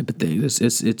 One of them type of things.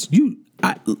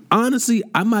 Honestly,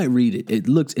 I might read it.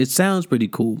 It sounds pretty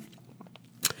cool.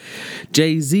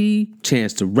 Jay-Z,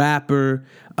 Chance the Rapper,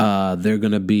 they're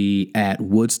going to be at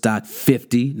Woodstock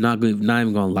 50. Not even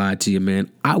going to lie to you,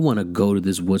 man. I want to go to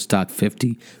this Woodstock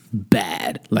 50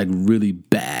 bad, like really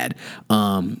bad.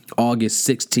 August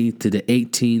 16th to the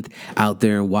 18th out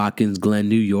there in Watkins Glen,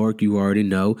 New York. You already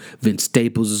know. Vince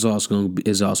Staples is also going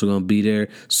to be there.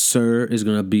 Sir is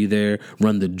going to be there.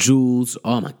 Run the Jewels.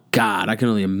 Oh my God, I can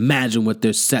only imagine what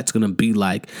their set's going to be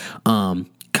like.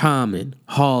 Common,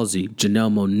 Halsey,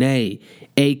 Janelle Monáe,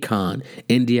 Akon,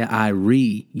 India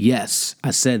Arie. Yes,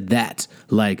 I said that.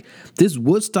 Like, this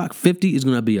Woodstock 50 is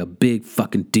going to be a big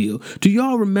fucking deal. Do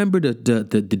y'all remember the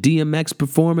DMX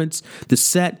performance? His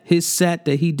set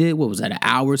that he did, what was that, an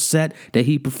hour set that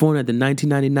he performed at the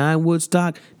 1999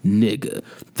 Woodstock? Nigga,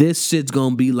 this shit's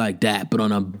going to be like that, but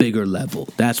on a bigger level.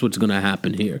 That's what's going to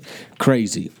happen here.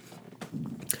 Crazy.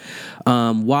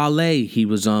 Wale, he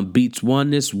was on Beats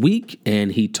One this week,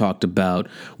 and he talked about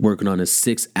working on his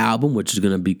 6th album, which is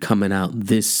going to be coming out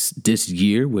this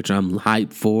year, which I'm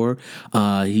hyped for.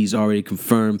 He's already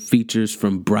confirmed features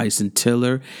from Bryson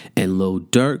Tiller and Lil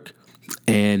Durk,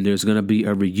 and there's going to be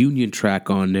a reunion track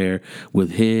on there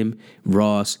with him,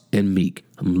 Ross, and Meek.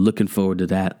 I'm looking forward to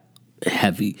that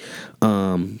heavy.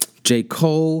 J.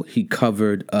 Cole, he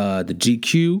covered the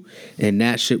GQ, and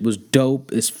that shit was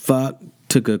dope as fuck.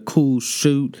 Took a cool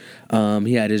shoot.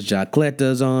 He had his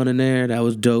Jacletas on in there. That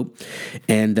was dope.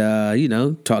 And,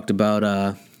 talked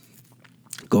about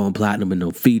going platinum with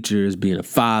no features, being a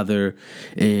father,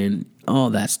 and all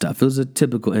that stuff. It was a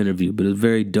typical interview, but it was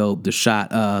very dope.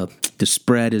 The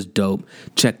spread is dope.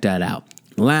 Check that out.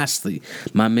 Lastly,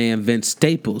 my man Vince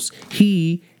Staples,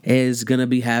 he is going to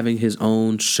be having his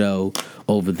own show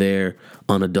over there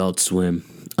on Adult Swim.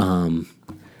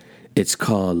 It's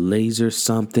called Laser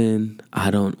something.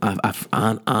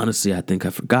 Honestly, I think I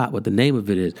forgot what the name of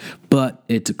it is. But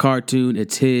it's a cartoon.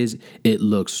 It's his. It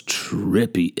looks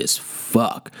trippy as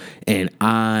fuck. And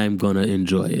I'm going to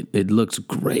enjoy it. It looks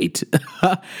great.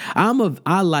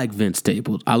 I like Vince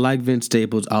Staples. I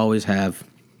always have.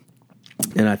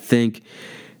 And I think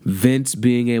Vince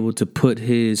being able to put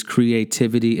his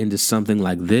creativity into something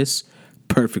like this,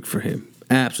 perfect for him.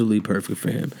 Absolutely perfect for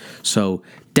him. So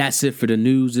that's it for the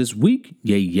news this week.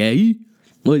 Yay.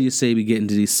 What do you say we get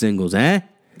into these singles, eh?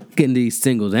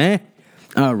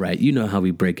 All right, you know how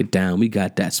we break it down. We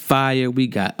got That's Fire. We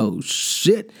got Oh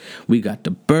Shit. We got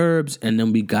The Burbs. And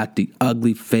then we got The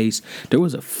Ugly Face. There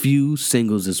was a few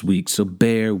singles this week, so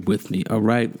bear with me, all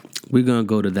right? We're going to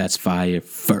go to That's Fire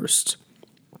first.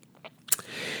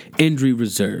 Injury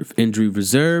Reserve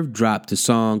dropped a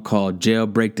song called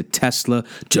Jailbreak the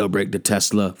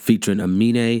Tesla featuring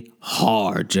Amine.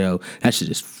 Hard, Joe. That shit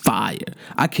is fire.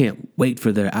 I can't wait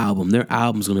for their album. Their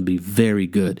album's going to be very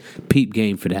good. Peep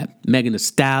game for that. Megan Thee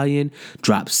Stallion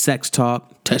dropped Sex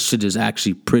Talk. That shit is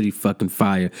actually pretty fucking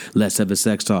fire. Let's have a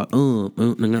sex talk.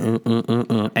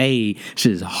 Hey,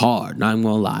 shit is hard. Not even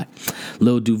gonna lie.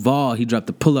 Lil Duval, he dropped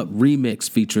the Pull Up remix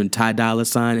featuring Ty Dolla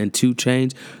 $ign and 2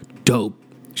 Chainz. Dope.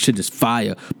 Shit is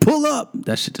fire. Pull up.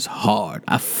 That shit is hard.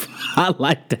 I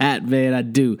like that, man. I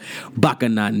do. Baka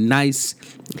Not Nice.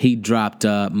 He dropped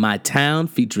My Town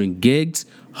featuring Giggs.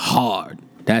 Hard.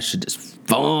 That shit is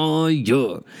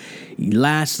fire.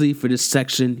 Lastly, for this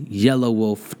section, Yellow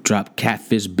Wolf dropped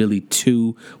Catfish Billy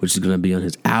 2, which is going to be on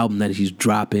his album that he's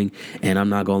dropping. And I'm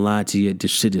not going to lie to you,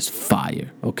 this shit is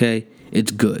fire, okay?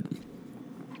 It's good.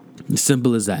 As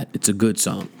simple as that. It's a good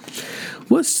song.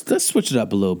 Let's switch it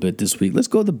up a little bit this week. Let's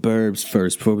go the Burbs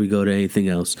first before we go to anything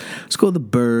else. Let's go the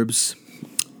Burbs.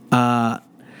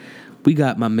 We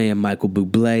got my man Michael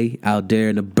Bublé out there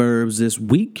in the Burbs this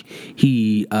week.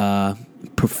 He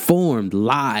performed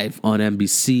live on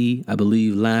NBC, I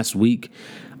believe, last week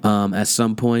at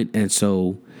some point. And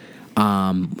so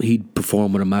he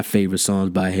performed one of my favorite songs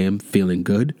by him, Feeling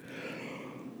Good.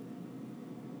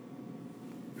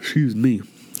 Excuse me.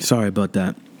 Sorry about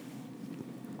that.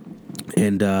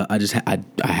 And I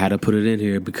had to put it in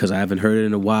here because I haven't heard it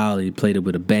in a while. He played it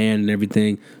with a band and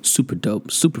everything. Super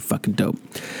dope. Super fucking dope.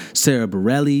 Sarah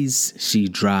Bareilles, she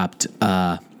dropped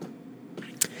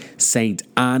Saint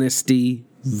Honesty.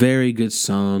 Very good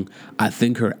song. I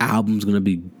think her album's going to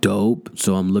be dope,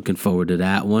 so I'm looking forward to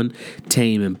that one.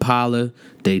 Tame Impala,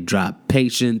 they dropped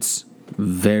Patience.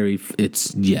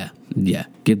 Yeah.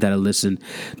 Give that a listen.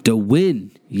 The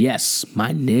Win, yes,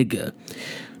 my nigga.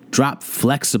 Dropped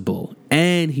Flexible,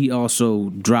 and he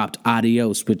also dropped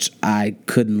Adios, which I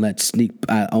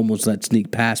almost let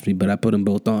sneak past me, but I put them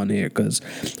both on here because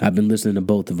I've been listening to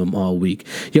both of them all week.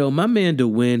 Yo, my man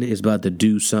DeWin is about to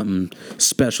do something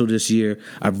special this year.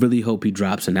 I really hope he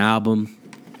drops an album.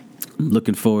 I'm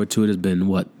looking forward to it. It's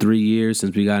been, 3 years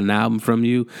since we got an album from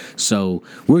you, so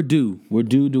we're due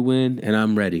DeWin, and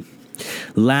I'm ready.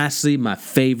 Lastly, my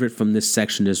favorite from this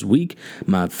section this week,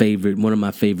 one of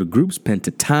my favorite groups,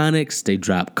 Pentatonix. They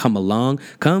dropped Come Along.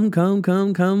 Come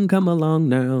along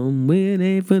now.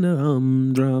 Waiting for the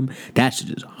humdrum. That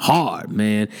shit is hard,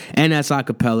 man. And that's a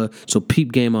cappella, so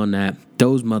peep game on that.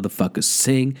 Those motherfuckers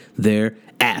sing their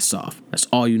ass off. That's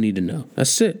all you need to know.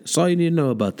 That's it. That's all you need to know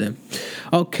about them.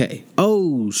 Okay.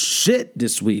 Oh, shit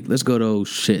this week. Let's go to oh,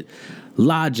 shit.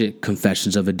 Logic,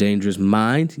 Confessions of a Dangerous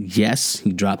Mind. Yes,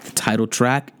 he dropped the title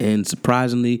track, and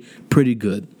surprisingly, pretty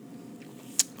good.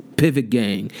 Pivot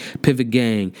Gang.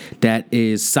 That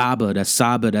is Saba.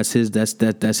 That's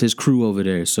his crew over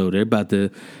there. So they're about to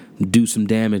do some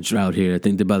damage out here. I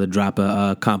think they're about to drop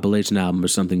a compilation album or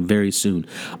something very soon.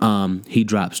 He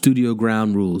dropped Studio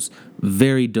Ground Rules.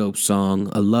 Very dope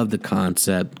song. I love the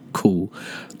concept. Cool.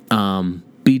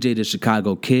 BJ the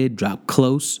Chicago Kid dropped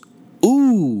Close.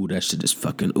 Ooh, that shit is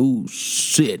fucking, ooh,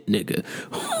 shit, nigga.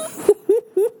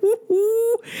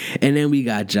 And then we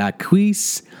got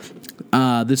Jacquees.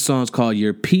 This song's called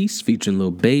Your Peace, featuring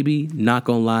Lil Baby. Not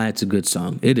gonna lie, it's a good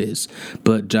song. It is.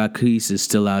 But Jacquees is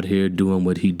still out here doing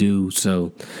what he do,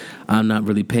 so I'm not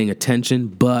really paying attention,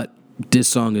 but this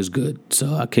song is good.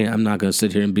 So I'm not gonna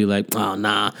sit here and be like, oh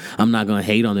nah, I'm not gonna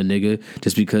hate on the nigga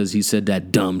just because he said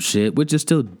that dumb shit, which is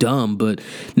still dumb, but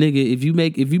nigga, if you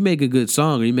make a good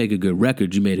song or you make a good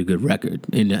record, you made a good record.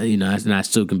 And and I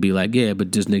still can be like, yeah,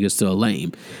 but this nigga's still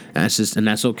lame. And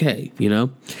that's okay,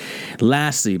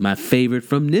 Lastly, my favorite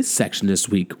from this section this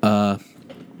week,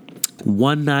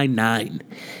 199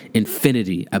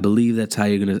 Infinity. I believe that's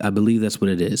what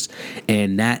it is.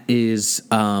 And that is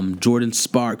Jordan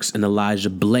Sparks and Elijah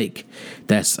Blake.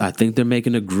 I think they're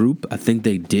making a group. I think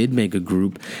they did make a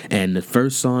group. And the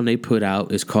first song they put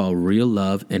out is called Real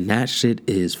Love. And that shit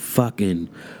is fucking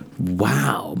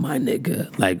wow, my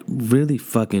nigga. Like, really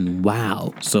fucking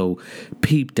wow. So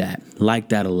peep that. Like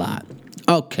that a lot.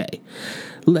 Okay.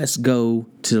 Let's go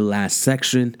to the last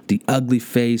section, the ugly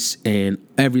face, and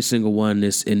every single one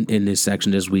in this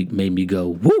section this week made me go,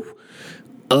 woo,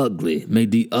 ugly. Made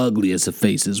the ugliest of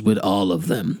faces with all of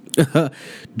them.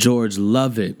 George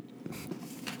Lovett.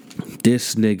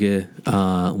 This nigga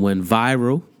went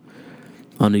viral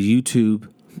on the YouTube.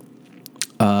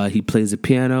 He plays the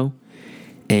piano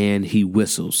and he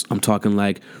whistles. I'm talking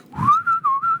like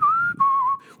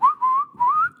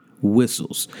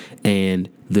whistles. And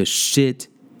the shit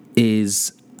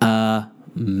is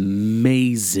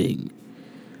amazing.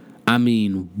 I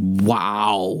mean,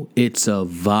 wow. It's a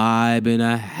vibe and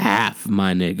a half,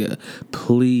 my nigga.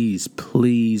 Please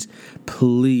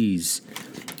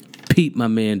peep my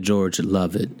man George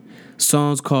Lovett.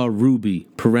 Song's called Ruby,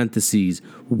 parentheses,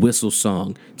 whistle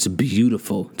song. It's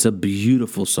beautiful. It's a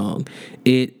beautiful song.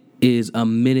 It is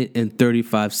 1 minute and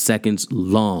 35 seconds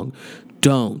long.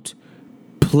 Don't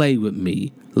play with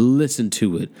me. Listen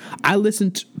to it. I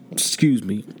listened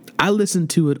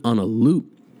to it on a loop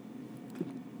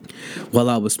while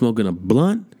I was smoking a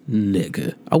blunt,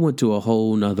 nigga, I went to a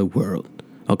whole nother world.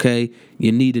 Okay?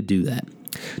 You need to do that.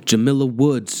 Jamila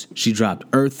Woods, she dropped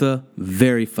Eartha,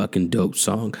 very fucking dope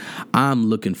song. I'm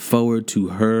looking forward to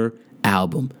her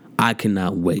album. I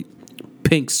cannot wait.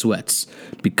 Pink Sweats,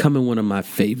 becoming one of my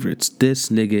favorites. This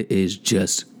nigga is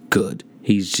just good.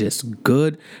 He's just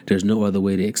good. There's no other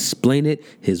way to explain it.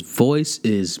 His voice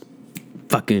is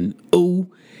fucking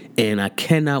ooh, and I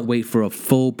cannot wait for a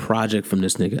full project from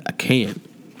this nigga. I can't.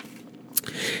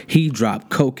 He dropped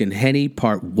Coke and Henny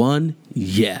Part 1.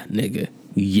 Yeah, nigga.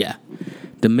 Yeah.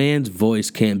 The man's voice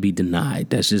can't be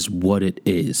denied. That's just what it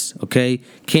is, okay?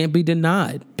 Can't be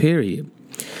denied, period.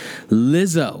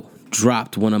 Lizzo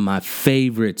dropped one of my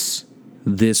favorites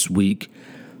this week,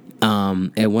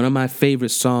 and one of my favorite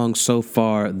songs so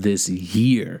far this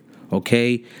year,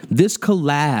 okay? This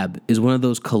collab is one of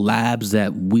those collabs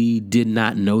that we did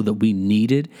not know that we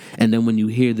needed, and then when you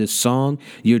hear this song,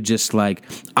 you're just like,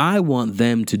 I want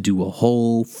them to do a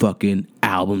whole fucking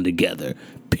album together,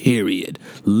 period.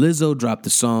 Lizzo dropped a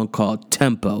song called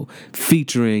Tempo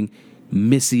featuring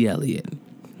Missy Elliott.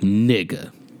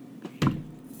 Nigga.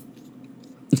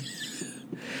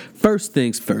 First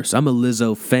things first, I'm a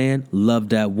Lizzo fan. Love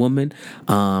that woman.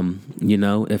 You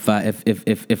know, if I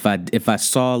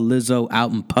saw Lizzo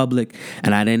out in public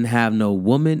and I didn't have no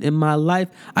woman in my life,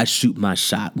 I shoot my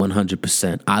shot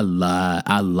 100%. I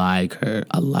like her.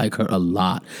 I like her a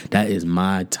lot. That is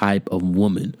my type of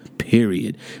woman.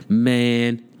 Period.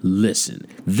 Man, listen.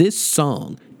 This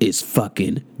song is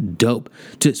fucking dope.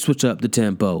 To switch up the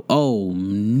tempo. Oh,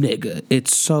 nigga.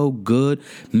 It's so good.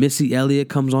 Missy Elliott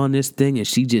comes on this thing and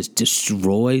she just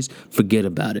destroys. Forget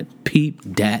about it. Peep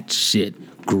that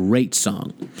shit. Great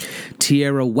song.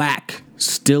 Tierra Whack.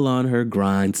 Still on her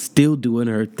grind. Still doing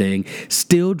her thing.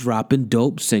 Still dropping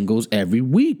dope singles every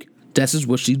week. This is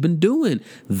what she's been doing.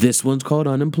 This one's called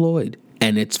Unemployed.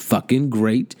 And it's fucking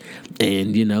great.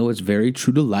 And, you know, it's very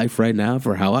true to life right now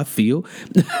for how I feel,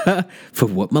 for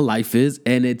what my life is.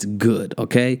 And it's good,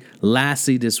 okay?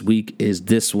 Lastly this week is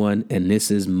this one. And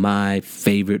this is my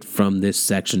favorite from this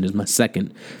section. This is my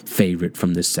second favorite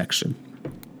from this section.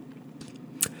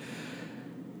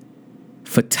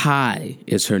 Fatai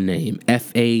is her name.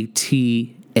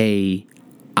 Fatai.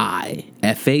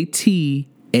 Fatai.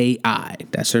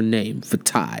 That's her name,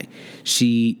 Fatai.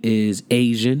 She is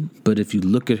Asian, but if you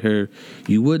look at her,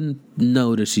 you wouldn't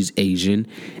know that she's Asian.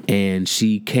 And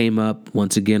she came up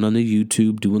once again on the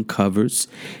YouTube doing covers,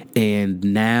 and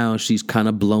now she's kind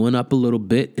of blowing up a little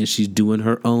bit, and she's doing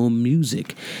her own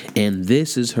music. And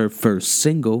this is her first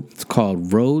single. It's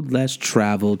called Road Less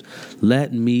Traveled.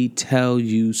 Let me tell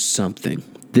you something.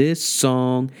 This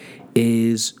song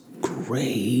is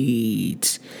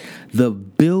great. The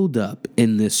build-up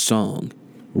in this song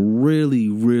really,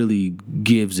 really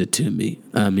gives it to me.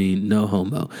 I mean, no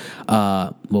homo.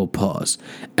 Well, pause.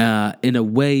 In a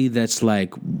way that's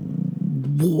like,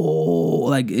 whoa,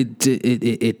 like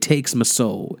it takes my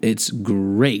soul. It's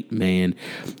great, man.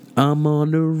 I'm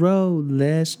on the road,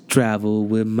 let's travel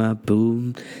with my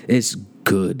boo. It's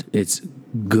good. It's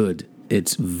good.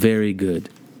 It's very good.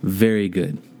 Very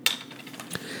good.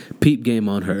 Peep game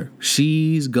on her.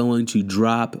 She's going to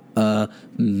drop a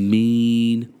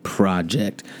mean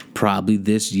project probably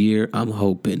this year. I'm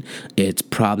hoping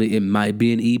it might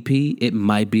be an EP, it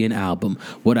might be an album.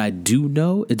 What I do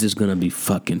know is it's gonna be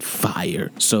fucking fire,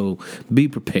 so be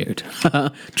prepared.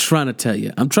 Trying to tell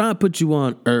you, I'm trying to put you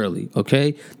on early,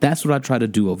 okay? That's what I try to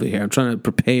do over here. I'm trying to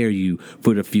prepare you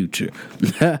for the future.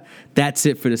 That's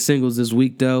it for the singles this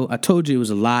week, though. I told you it was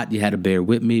a lot. You had to bear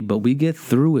with me, but we get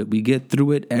through it. We get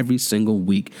through it every single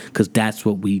week because that's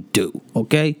what we do,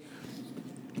 okay?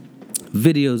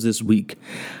 Videos this week.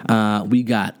 We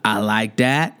got I Like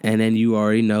That, and then you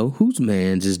already know whose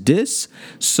man's is this.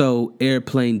 So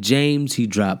Airplane James, he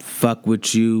dropped Fuck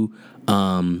With You,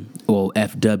 or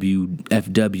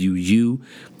FWU.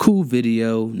 Cool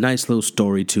video, nice little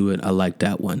story to it. I like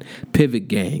that one. Pivot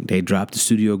Gang, they dropped the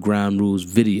Studio Ground Rules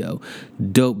video.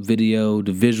 Dope video.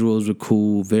 The visuals were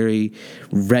cool. Very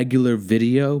regular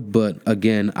video, but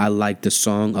again, I like the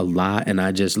song a lot, and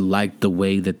I just like the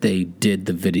way that they did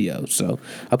the video. So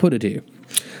I put it here.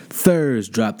 Thurs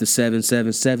dropped the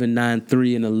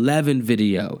 77793 and 11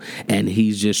 video, and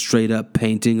he's just straight up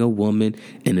painting a woman,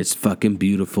 and it's fucking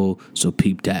beautiful. So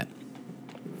peep that.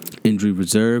 Injury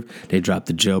Reserve, they dropped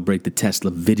the Jailbreak the Tesla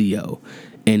video,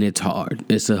 and it's hard.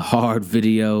 It's a hard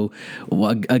video.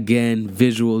 Again,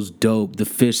 visuals dope. The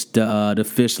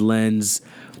fish lens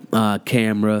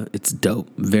camera, it's dope.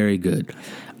 Very good.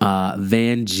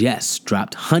 Van Jess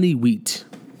dropped Honey Wheat,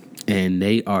 and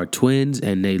they are twins,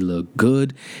 and they look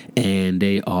good, and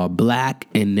they are black,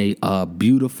 and they are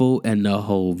beautiful, and the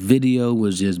whole video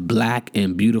was just black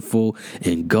and beautiful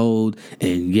and gold,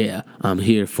 and yeah, I'm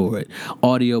here for it.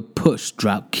 Audio Push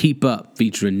dropped Keep Up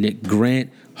featuring Nick Grant.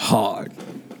 Hard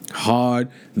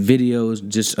videos,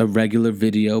 just a regular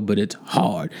video, but it's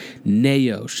hard.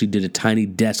 Nayo, she did a Tiny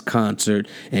Desk concert,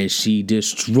 and she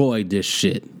destroyed this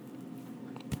shit.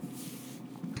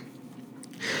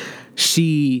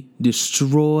 She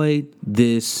destroyed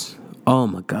this. Oh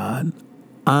my God.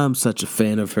 I'm such a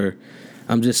fan of her.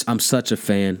 I'm such a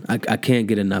fan. I can't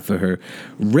get enough of her.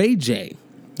 Ray J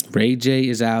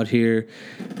is out here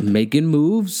making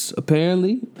moves,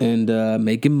 apparently, and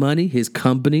making money. His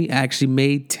company actually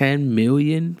made $10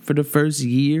 million for the first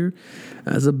year.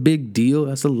 That's a big deal.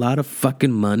 That's a lot of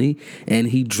fucking money. And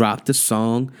he dropped a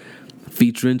song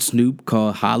featuring Snoop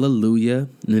called Hallelujah.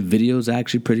 And the video is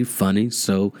actually pretty funny,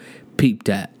 so peep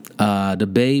that. The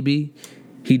Baby,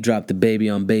 he dropped the Baby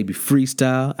on Baby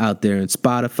freestyle out there in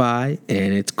Spotify,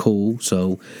 and it's cool,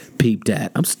 so peep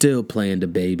that. I'm still playing the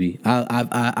Baby.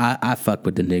 I fuck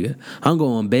with the nigga. I'm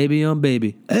going Baby on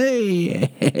Baby.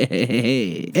 Hey.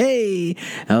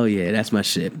 Oh yeah, that's my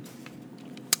shit.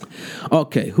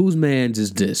 Okay, whose man's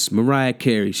is this? Mariah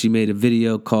Carey. She made a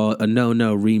video called a No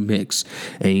No Remix,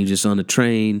 and you just on the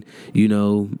train,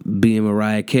 being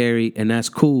Mariah Carey, and that's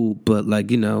cool. But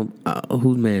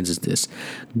whose man's is this?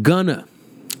 Gunna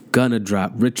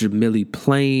drop Richard Millie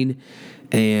Plain,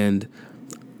 and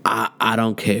I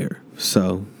don't care.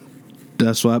 So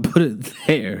that's why I put it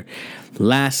there.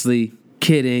 Lastly,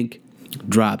 Kid Ink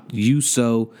dropped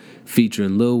Yuso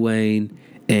featuring Lil Wayne,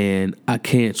 and I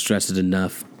can't stress it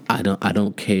enough. I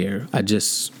don't care. I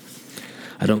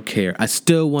don't care. I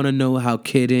still want to know how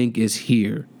Kid Ink is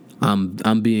here.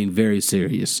 I'm being very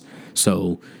serious.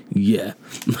 So yeah.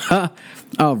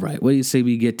 All right. What do you say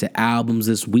we get to albums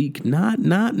this week? Not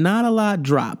a lot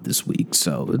dropped this week,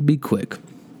 so it'd be quick.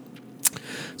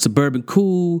 Suburban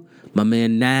Cool, my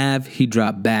man Nav, he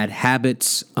dropped Bad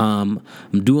Habits. I'm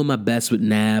doing my best with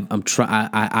Nav.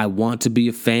 I want to be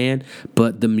a fan,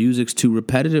 but the music's too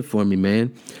repetitive for me,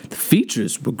 man. The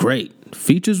features were great.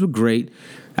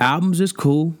 Albums is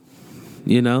cool,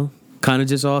 kind of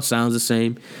just all sounds the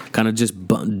same. Kind of just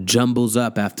jumbles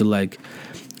up after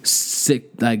six,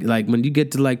 like when you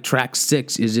get to track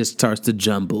 6, it just starts to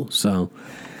jumble. So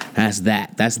that's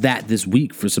that this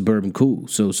week for Suburban Cool.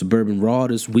 So Suburban Raw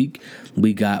this week,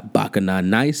 we got Baka Not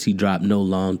Nice. He dropped No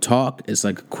Long Talk. It's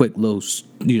like a quick little,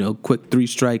 quick three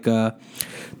strike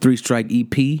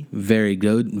EP. Very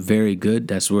good.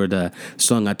 That's where the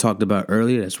song I talked about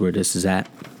earlier, that's where this is at.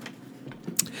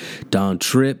 Don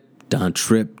Trip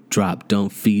dropped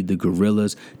Don't Feed the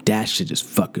Gorillas. That shit is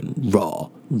fucking raw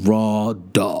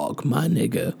dog, my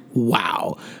nigga.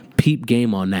 Wow, peep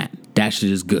game on that. That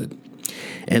shit is good.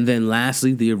 And then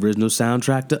lastly, the original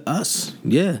soundtrack to Us.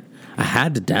 Yeah, I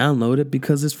had to download it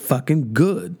because it's fucking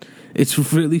good.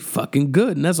 It's really fucking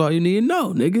good, and that's all you need to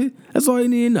know, nigga. That's all you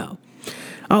need to know.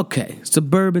 Okay,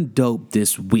 Suburban Dope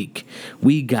this week.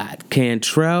 We got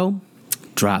Cantrell,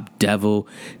 drop Devil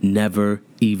Never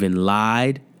Even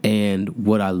Lied. And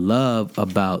what I love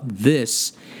about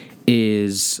this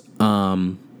is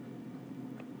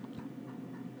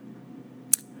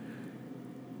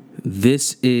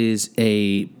this is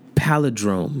a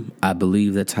palindrome. I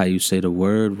believe that's how you say the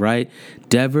word, right?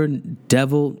 Devil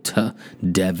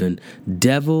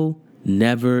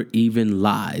never even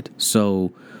lied.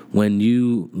 So when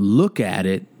you look at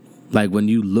it, you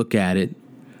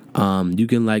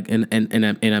can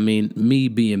and I mean, me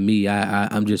being me,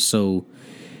 I'm just so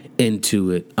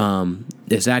into it.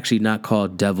 It's actually not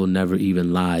called Devil Never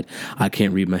Even Lied. I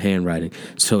can't read my handwriting,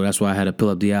 so that's why I had to pull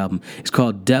up the album. It's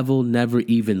called Devil Never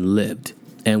Even Lived.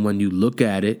 And when you look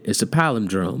at it, it's a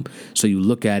palindrome. So you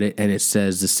look at it and it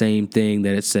says the same thing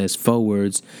that it says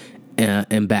forwards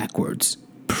and backwards.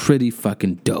 Pretty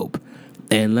fucking dope.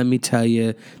 And let me tell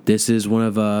you, this is one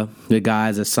of the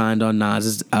guys that signed on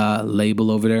Nas's label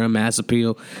over there on Mass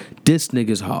Appeal. This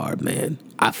nigga's hard, man.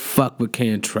 I fuck with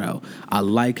Cantrell. I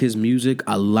like his music.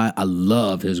 I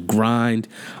love his grind.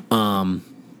 I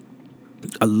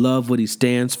love what he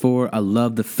stands for. I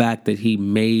love the fact that he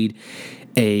made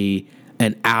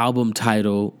an album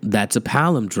title that's a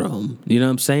palindrome. You know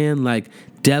what I'm saying? Like,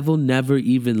 Devil Never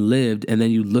Even Lived, and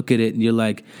then you look at it and you're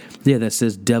like, yeah, that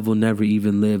says Devil Never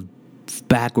Even Lived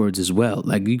backwards as well.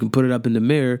 Like, you can put it up in the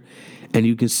mirror and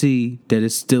you can see that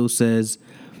it still says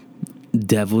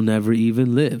Devil Never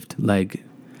Even Lived. Like,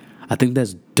 I think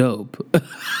that's dope.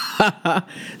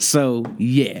 So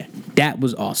yeah, that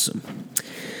was awesome.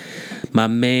 My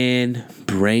man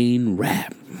Brain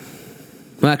Rap.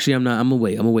 Well, actually, I'm not. I'm gonna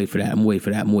wait. I'm gonna wait for that.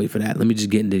 Let me just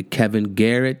get into Kevin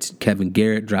Garrett. Kevin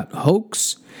Garrett dropped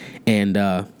Hoax, and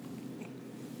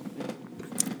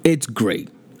it's great.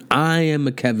 I am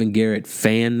a Kevin Garrett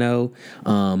fan, though.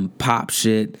 Pop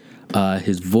shit.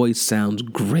 His voice sounds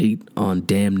great on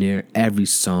damn near every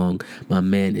song. My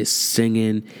man is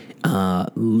singing,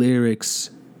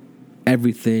 lyrics,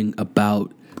 everything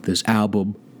about this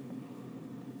album.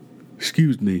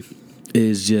 Excuse me,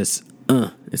 is just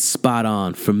it's spot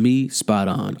on for me. Spot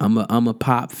on. I'm a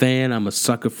pop fan. I'm a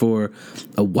sucker for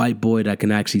a white boy that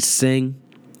can actually sing.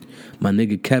 My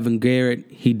nigga Kevin Garrett,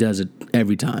 he does it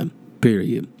every time.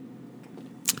 Period.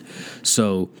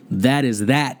 So that is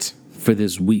that for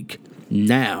this week.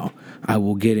 Now I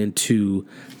will get into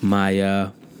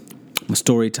my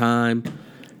story time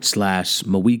 /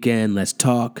 my weekend. Let's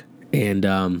talk.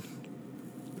 And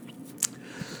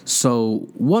so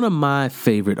one of my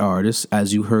favorite artists,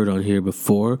 as you heard on here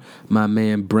before, my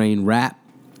man Brain Rap,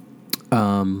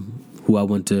 who I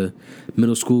went to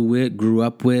middle school with, grew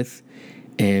up with,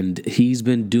 and he's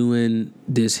been doing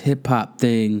this hip hop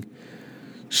thing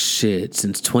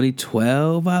since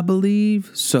 2012, I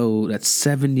believe. So that's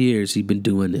 7 years he's been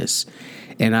doing this.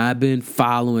 And I've been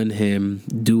following him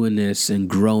doing this and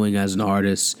growing as an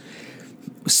artist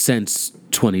since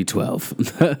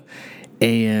 2012.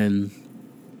 And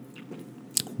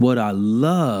what I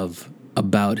love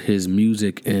about his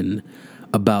music and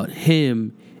about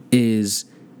him is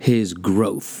his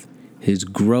growth. His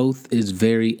growth is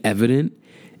very evident,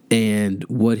 and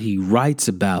what he writes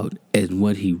about and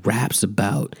what he raps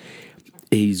about,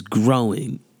 he's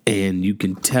growing, and you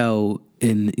can tell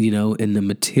in the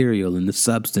material, in the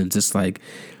substance. It's like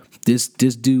this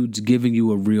dude's giving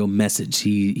you a real message.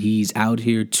 He's out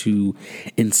here to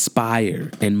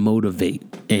inspire and motivate,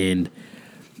 and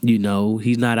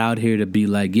he's not out here to be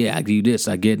like, yeah, I do this,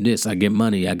 I get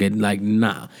money, I get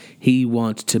nah. He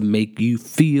wants to make you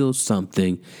feel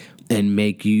something and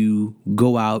make you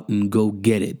go out and go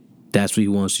get it. That's what he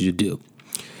wants you to do.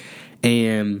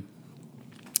 And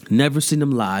never seen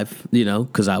him live,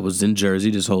 because I was in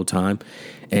Jersey this whole time.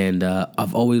 And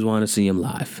I've always wanted to see him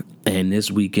live. And this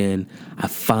weekend, I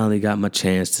finally got my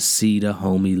chance to see the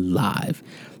homie live.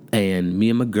 And me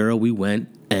and my girl, we went,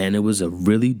 and it was a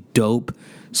really dope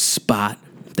spot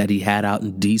that he had out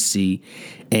in D.C.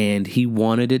 And he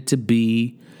wanted it to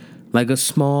be like a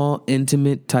small,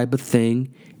 intimate type of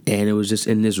thing. And it was just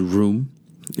in this room.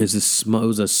 It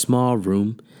was a small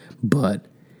room, but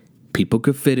people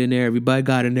could fit in there. Everybody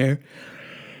got in there.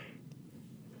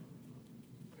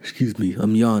 Excuse me,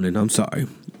 I'm yawning. I'm sorry.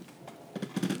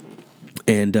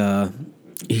 And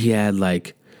he had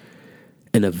like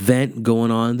an event going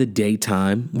on in the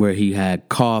daytime where he had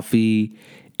coffee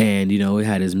and, he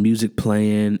had his music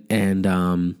playing and,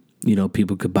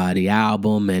 people could buy the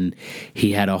album. And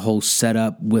he had a whole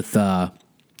setup with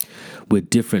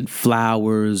different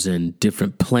flowers and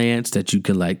different plants that you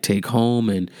can like take home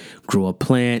and grow a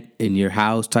plant in your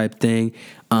house type thing.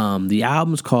 The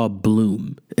album's called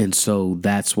Bloom, and so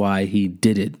that's why he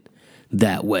did it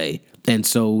that way. And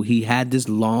so he had this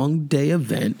long day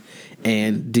event,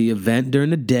 and the event during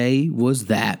the day was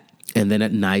that, and then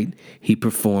at night he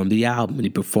performed the album. And he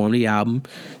performed the album,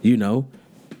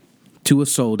 to a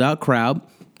sold out crowd.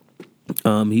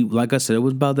 He, like I said, it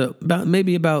was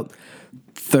about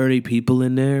 30 people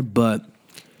in there, but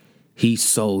he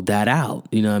sold that out.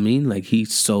 You know what I mean? Like, he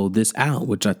sold this out,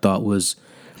 which I thought was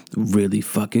really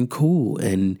fucking cool.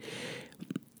 And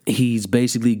he's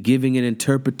basically giving an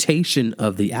interpretation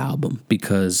of the album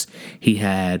because he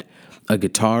had a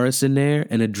guitarist in there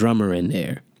and a drummer in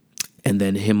there, and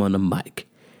then him on the mic.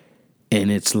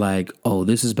 And it's like, oh,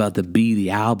 this is about to be the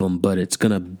album, but it's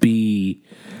gonna be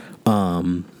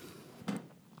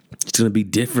it's going to be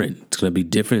different.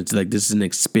 It's like, this is an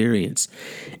experience.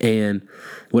 And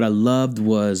what I loved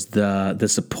was the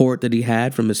support that he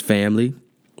had from his family.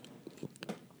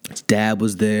 His dad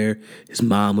was there. His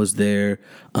mom was there.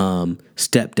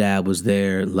 Stepdad was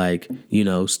there.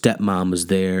 Stepmom was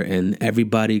there. And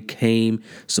everybody came,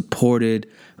 supported,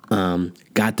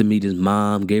 got to meet his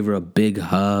mom, gave her a big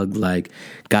hug,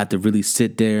 got to really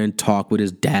sit there and talk with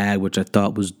his dad, which I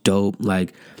thought was dope.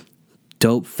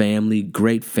 Dope family,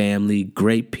 great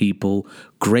people,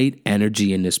 great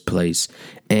energy in this place.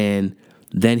 And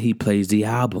then he plays the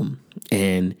album,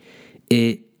 and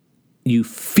you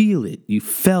feel it, you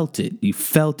felt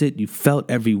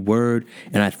every word.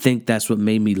 And I think that's what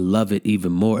made me love it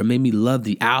even more. It made me love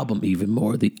the album even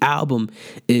more. The album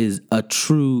is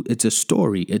it's a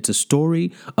story. It's a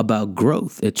story about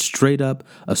growth. It's straight up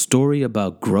a story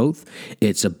about growth.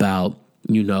 It's about,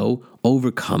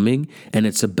 overcoming, and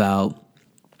it's about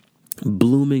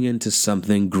blooming into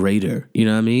something greater, you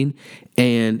know what I mean?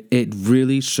 And it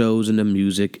really shows in the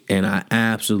music, and I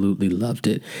absolutely loved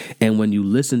it. And when you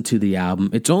listen to the album,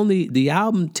 the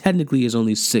album technically is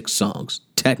only 6 songs,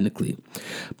 technically.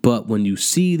 But when you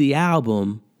see the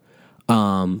album,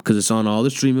 because it's on all the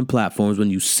streaming platforms,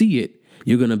 when you see it,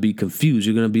 you're going to be confused.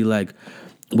 You're going to be like,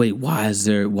 wait, why is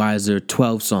there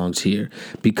 12 songs here?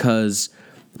 Because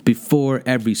before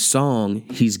every song,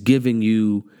 he's giving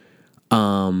you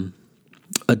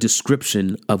a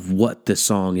description of what the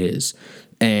song is.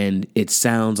 And it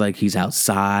sounds like he's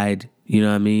outside, you know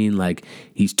what I mean? Like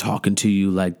he's talking to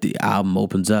you, like the album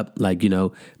opens up like,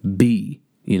 be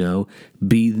the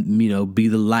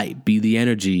light, be the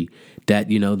energy that,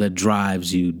 that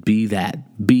drives you, be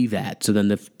that. So then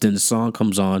the song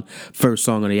comes on, first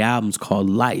song on the album is called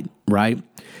Light, right?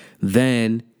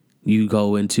 Then you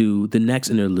go into the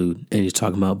next interlude and you're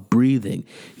talking about breathing.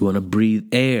 You want to breathe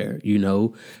air,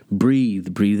 breathe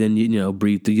in,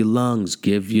 breathe through your lungs,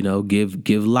 give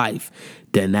life.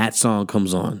 Then that song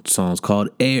comes on. Song's called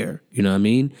Air, you know what I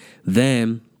mean?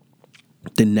 Then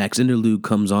the next interlude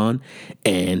comes on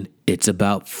and it's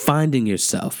about finding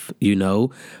yourself, placing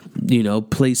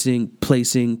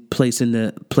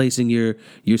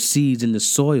your seeds in the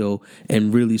soil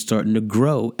and really starting to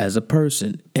grow as a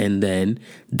person. And then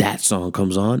that song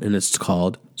comes on and it's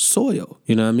called Soil,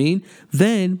 you know what I mean?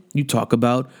 Then you talk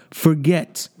about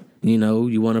forget,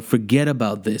 you want to forget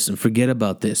about this and forget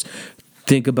about this.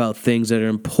 Think about things that are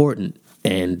important.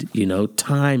 And,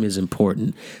 time is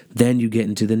important. Then you get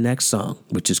into the next song,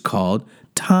 which is called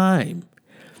Time.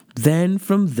 Then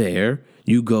from there,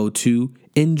 you go to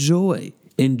enjoy.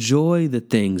 Enjoy the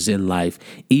things in life,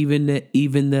 even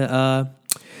the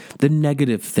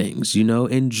negative things,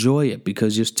 enjoy it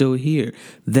because you're still here.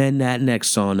 Then that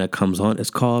next song that comes on is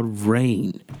called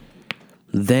Rain.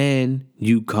 Then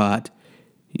you got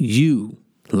you,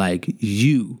 like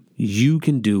you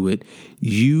can do it.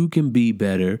 You can be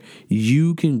better.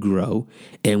 You can grow.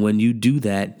 And when you do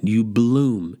that, you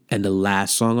bloom. And the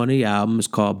last song on the album is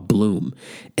called Bloom.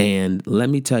 And let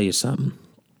me tell you something.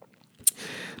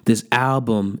 This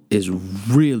album is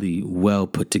really well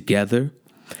put together.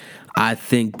 I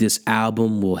think this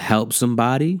album will help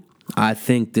somebody. I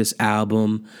think this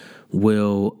album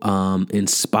will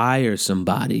inspire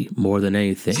somebody more than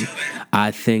anything. I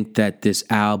think that this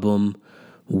album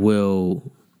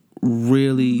will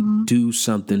really do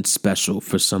something special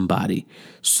for somebody.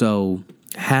 So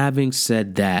having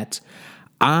said that,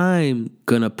 I'm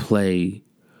gonna play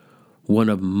one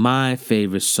of my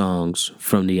favorite songs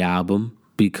from the album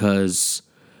because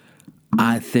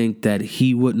I think that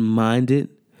he wouldn't mind it,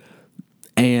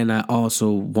 and I also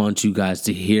want you guys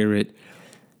to hear it.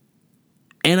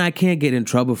 And I can't get in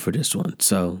trouble for this one,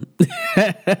 so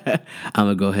I'm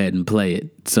gonna go ahead and play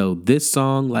it. So this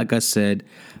song, like I said,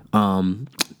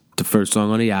 the first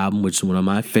song on the album, which is one of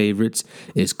my favorites,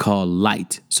 is called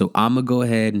Light. So I'm going to go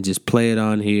ahead and just play it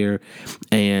on here.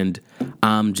 And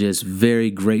I'm just very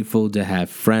grateful to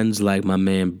have friends like my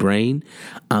man Brain.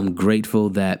 I'm grateful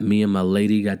that me and my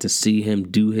lady got to see him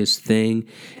do his thing.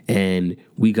 And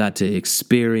we got to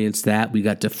experience that. We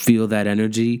got to feel that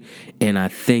energy. And I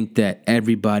think that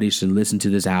everybody should listen to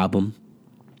this album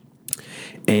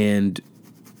and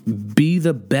be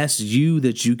the best you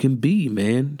that you can be,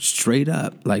 man. Straight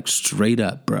up,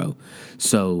 bro.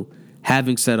 So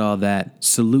having said all that,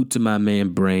 salute to my man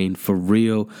Brain. For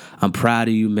real, I'm proud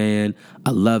of you, man. I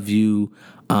love you.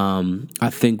 I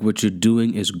think what you're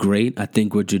doing is great. I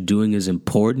think what you're doing is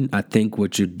important. I think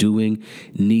what you're doing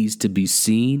needs to be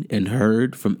seen and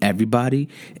heard from everybody.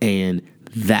 And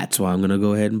that's why I'm going to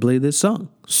go ahead and play this song.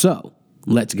 So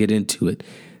let's get into it.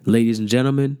 Ladies and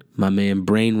gentlemen, my man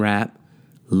Brain Rap,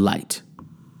 Light.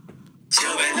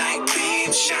 Like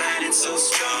beams shining so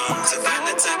strong. To find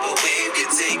the type of wave can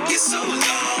take you so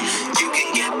long. You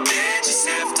can get there, just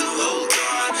have to hold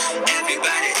on.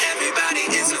 Everybody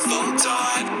is a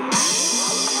photon.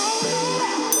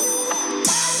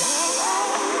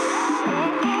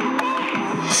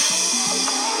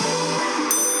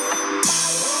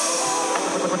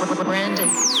 Brandon.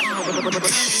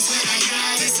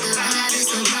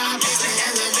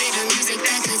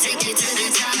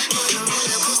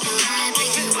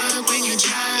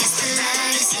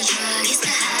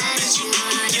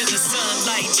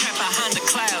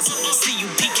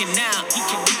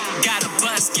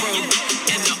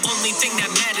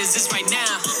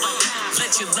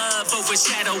 your love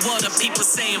overshadow all the people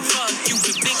saying fuck you.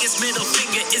 The biggest middle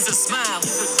finger is a smile.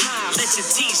 Let your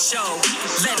teeth show,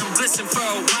 let them glisten for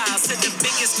a while. Said the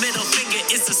biggest middle finger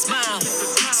is a smile.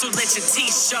 So let your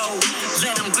teeth show,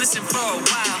 let them glisten for a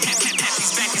while.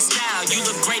 Happy's back in style, you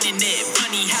look great in it.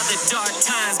 Funny how the dark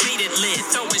times made it lit.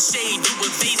 Throwing shade, you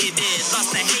evaded it.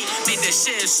 Lost the hate, made the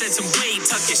shift, shed some weight,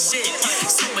 talk your shit.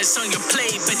 So much on your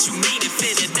plate, but you made it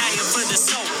fit. A diet for the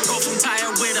soul. Go from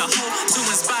tired with a hoe to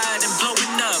inspired and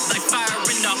blowing up like fire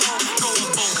in the hole.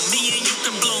 Going boom, me and you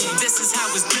can bloom. This is how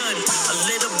it's done. A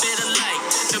little bit of light,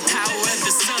 the power of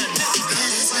the sun.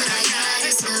 That is what I got.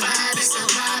 It's the vibe, it's the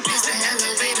vibe, it's the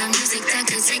elevator music that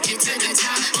can take you to the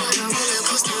top. On a roller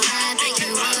coaster ride, pick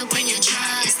you up when you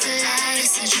try. It's the light,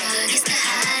 it's the drug, it's the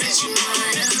high that you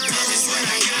want. That is what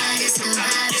I got. It's the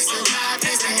vibe, it's the vibe,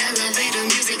 it's the elevator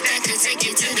music that can take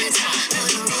you to the top.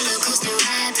 On a roller coaster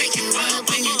ride, pick you up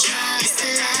when you try. It's the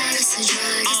light, it's the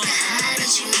drug, it's the high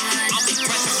that you want. I'm a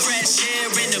breath of fresh air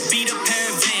and a beat of pair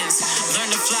of Vans. Learn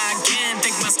to fly again,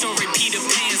 think my story Peter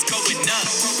Pan's going up.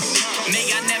 May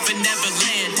I never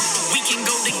land. We can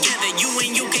go together, you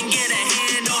and you can get a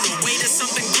hand on the way to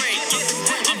something great.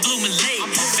 I'm blooming late,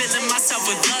 filling myself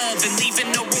with love and leaving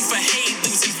no room for hate.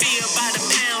 Losing fear by the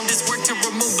pound is work to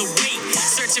remove the weight.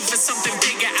 Searching for something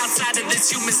bigger outside of this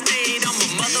human state. I'm a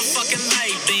motherfucking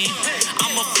light beam.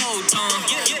 I'm a photon.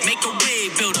 Make a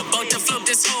wave, build a boat to float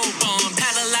this whole bomb.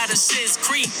 Paddle out of shit's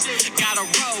creek. Gotta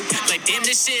roll, like damn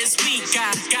this shit's weak.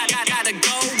 Gotta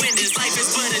go when this life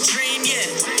is but a dream, yeah.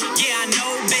 Yeah, I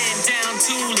know, been down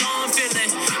too long,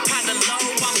 feeling kinda low.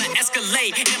 I'ma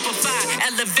escalate, amplify,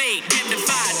 elevate,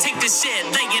 amplify. Take the shit,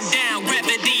 laying down,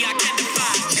 gravity I can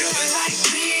defy. You're like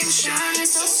beam shining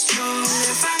so strong.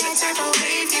 If I'm the type of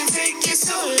wave can take you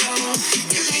so long.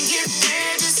 You can get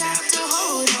there, just have to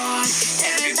hold on.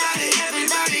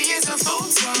 Everybody is a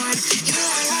photon.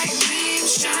 You're like beam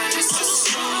shining so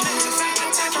strong. If I'm the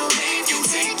type of wave can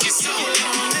take you so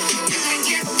long. You can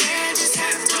get there, just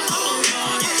have to hold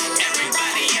on.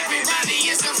 Everybody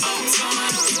is a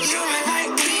photon. You're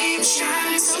like beam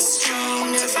shining so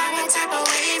strong. If I'm the type of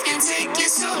wave can take you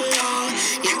so long.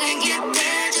 You can get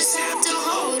there, just have to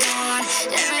hold on.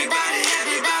 Everybody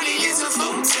is a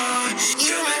photon.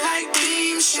 You're like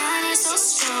beam shining so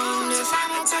strong. If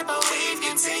I'm the type of wave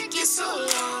can take you so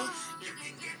long.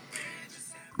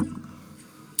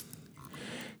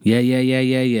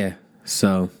 Yeah.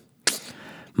 So,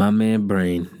 my man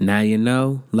Brain. Now you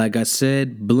know, like I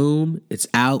said, Bloom, it's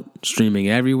out, streaming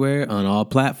everywhere on all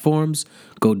platforms.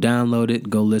 Go download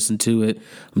it, go listen to it.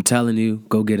 I'm telling you,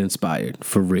 go get inspired,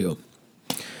 for real.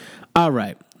 All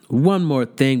right, one more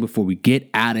thing before we get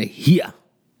out of here.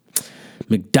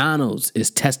 McDonald's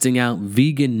is testing out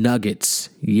vegan nuggets.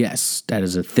 Yes, that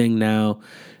is a thing now.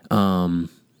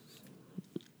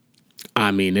 I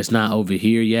mean, it's not over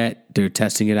here yet. They're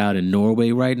testing it out in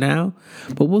Norway right now,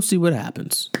 but we'll see what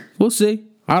happens. We'll see.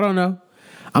 I don't know.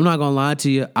 I'm not gonna lie to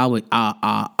you.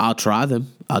 I'll try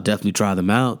them. I'll definitely try them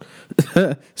out.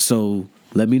 So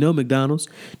let me know, McDonald's.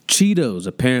 Cheetos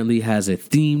apparently has a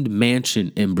themed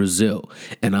mansion in Brazil,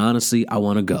 and honestly, I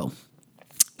want to go.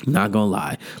 Not gonna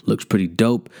lie, looks pretty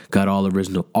dope. Got all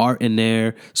original art in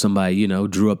there. Somebody,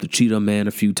 drew up the Cheeto Man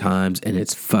a few times, and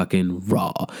it's fucking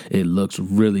raw. It looks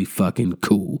really fucking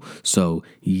cool. So,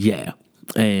 yeah.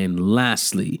 And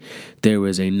lastly, there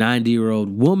was a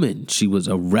 90-year-old woman. She was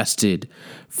arrested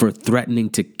for threatening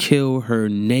to kill her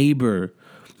neighbor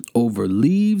over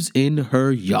leaves in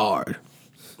her yard.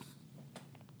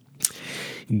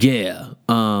 Yeah,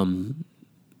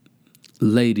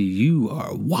 lady, you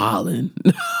are wildin'.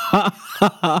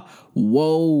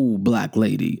 Whoa, black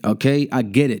lady. Okay, I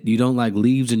get it. You don't like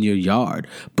leaves in your yard,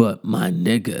 but my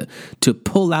nigga, to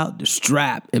pull out the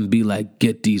strap and be like,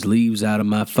 get these leaves out of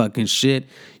my fucking shit,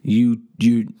 you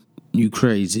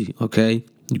crazy. Okay,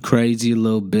 you crazy a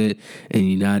little bit, and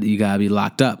you gotta be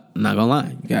locked up. I'm not gonna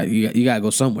lie, you gotta go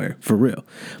somewhere for real.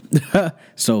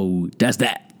 So that's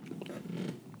that.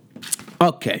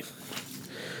 Okay.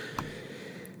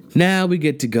 Now we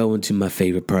get to go into my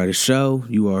favorite part of the show.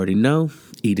 You already know.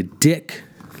 Eat a dick.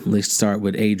 Let's start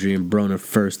with Adrian Broner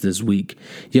first this week.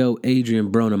 Yo,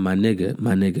 Adrian Broner, my nigga.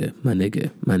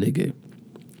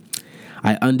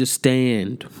 I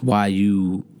understand why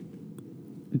you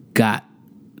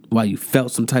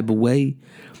felt some type of way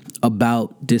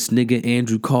about this nigga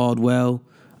Andrew Caldwell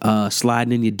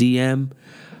sliding in your DM,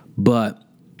 but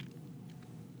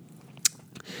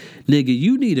nigga,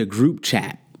 you need a group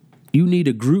chat. You need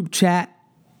a group chat,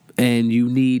 and you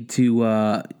need to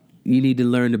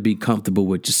learn to be comfortable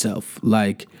with yourself.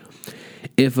 Like,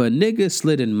 if a nigga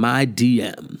slid in my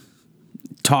DM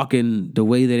talking the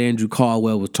way that Andrew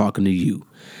Caldwell was talking to you,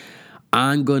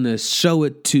 I'm going to show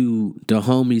it to the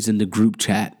homies in the group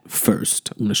chat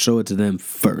first. I'm going to show it to them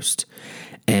first.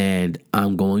 And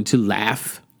I'm going to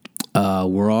laugh.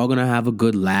 We're all going to have a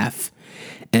good laugh.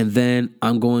 And then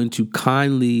I'm going to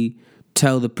kindly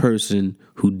tell the person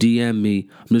who DM'd me,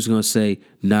 I'm just going to say,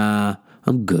 nah,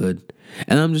 I'm good.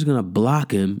 And I'm just going to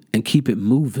block him and keep it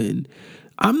moving.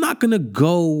 I'm not going to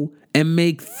go and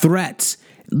make threats,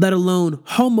 let alone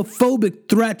homophobic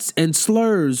threats and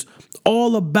slurs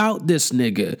all about this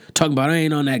nigga. Talking about I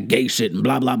ain't on that gay shit and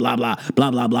blah, blah, blah, blah,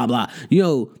 blah, blah, blah, blah.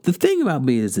 Yo, the thing about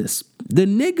me is this. The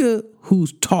nigga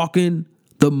who's talking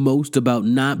the most about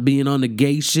not being on the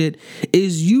gay shit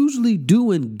is usually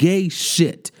doing gay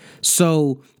shit.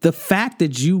 So the fact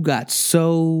that you got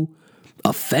so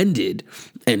offended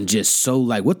and just so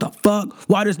like, what the fuck?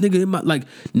 Why this nigga in my, like,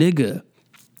 nigga,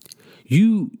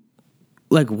 you,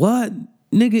 like, what?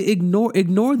 Nigga,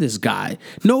 ignore this guy.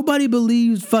 Nobody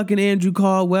believes fucking Andrew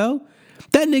Caldwell.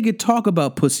 That nigga talk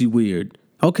about pussy weird.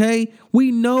 Okay?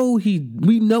 We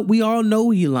all know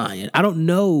he lying. I don't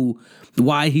know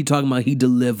why he talking about he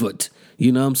delivered.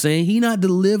 You know what I'm saying? He not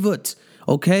delivered.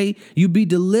 Okay? You be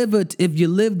delivered if you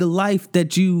live the life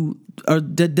that you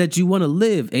that you want to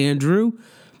live, Andrew.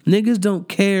 Niggas don't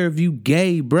care if you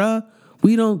gay, bruh.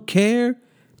 We don't care.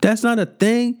 That's not a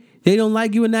thing. They don't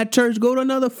like you in that church. Go to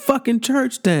another fucking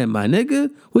church then, my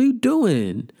nigga. What you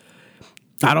doing?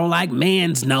 I don't like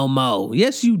mans no more.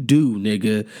 Yes, you do,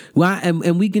 nigga. Why?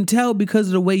 And we can tell because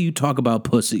of the way you talk about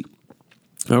pussy.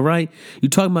 All right? You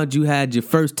talking about you had your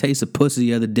first taste of pussy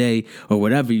the other day or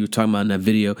whatever you were talking about in that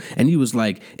video, and you was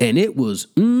like, and it was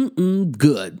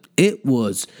good. It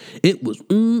was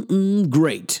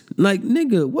great. Like,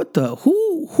 nigga, what the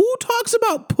who talks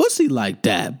about pussy like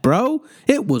that, bro?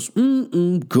 It was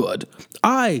good.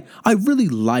 I really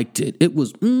liked it. It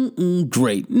was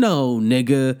great. No,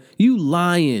 nigga, you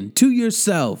lying to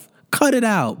yourself. Cut it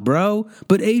out, bro.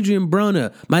 But Adrian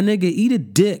Brunner, my nigga, eat a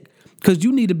dick. Because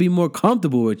you need to be more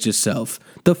comfortable with yourself.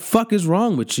 The fuck is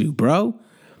wrong with you, bro?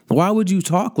 Why would you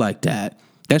talk like that?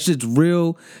 That shit's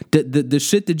real. The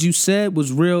shit that you said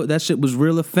was real. That shit was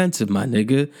real offensive, my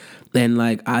nigga. And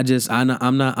like,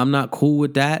 I'm not cool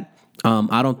with that.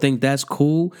 I don't think that's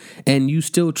cool. And you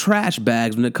still trash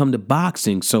bags when it come to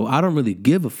boxing. So I don't really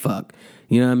give a fuck.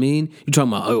 You know what I mean? You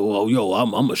talking about,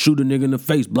 I'm going to shoot a nigga in the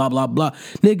face, blah, blah, blah.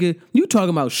 Nigga, you talking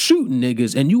about shooting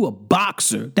niggas and you a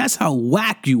boxer. That's how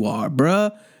whack you are,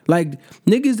 bruh. Like,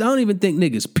 niggas, I don't even think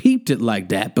niggas peeped it like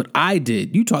that, but I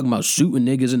did. You talking about shooting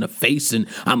niggas in the face and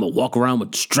I'm going to walk around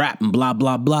with strap and blah,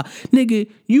 blah, blah.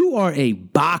 Nigga, you are a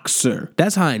boxer.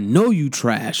 That's how I know you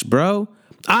trash, bro.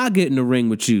 I'll get in the ring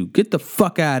with you. Get the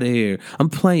fuck out of here. I'm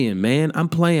playing, man. I'm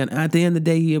playing. At the end of the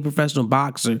day, you're a professional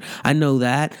boxer. I know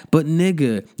that. But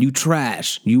nigga, you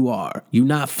trash. You are. You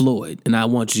not Floyd. And I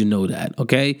want you to know that,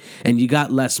 okay? And you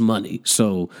got less money.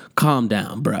 So calm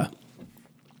down, bruh.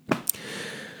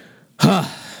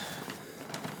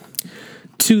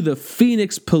 To the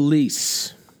Phoenix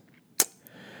police,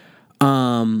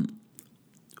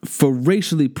 for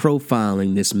racially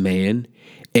profiling this man,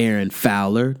 Aaron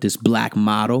Fowler, this black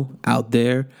model out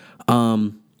there.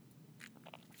 Yeah,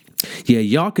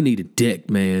 y'all can eat a dick,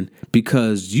 man,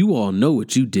 because you all know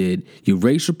what you did. You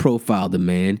racial profiled the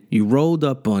man. You rolled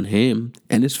up on him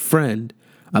and his friend,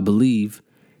 I believe,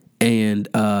 and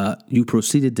you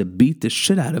proceeded to beat the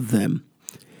shit out of them.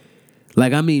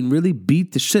 Like, I mean, really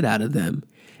beat the shit out of them.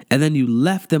 And then you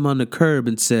left them on the curb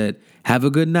and said, have a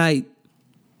good night.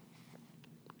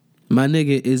 My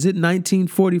nigga, is it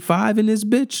 1945 in this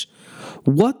bitch?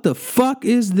 What the fuck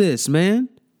is this, man?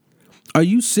 Are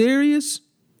you serious?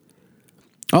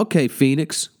 Okay,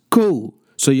 Phoenix, cool.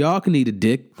 So y'all can eat a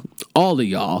dick, all of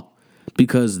y'all,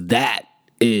 because that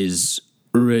is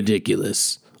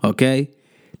ridiculous, okay?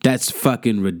 That's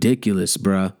fucking ridiculous,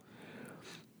 bruh.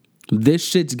 This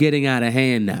shit's getting out of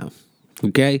hand now,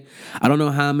 okay? I don't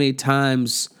know how many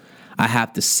times I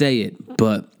have to say it,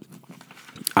 but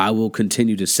I will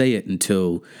continue to say it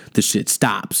until the shit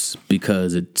stops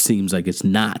because it seems like it's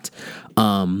not.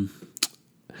 3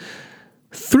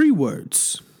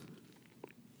 words.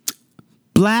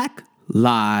 Black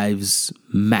Lives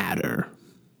Matter.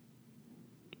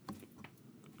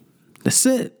 That's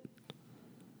it.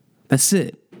 That's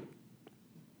it.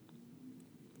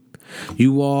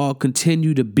 You all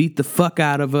continue to beat the fuck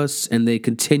out of us and they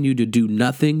continue to do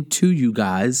nothing to you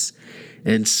guys.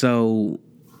 And so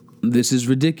this is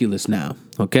ridiculous now,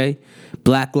 okay?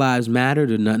 Black Lives Matter,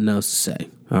 there's nothing else to say,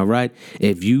 all right?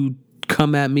 If you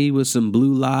come at me with some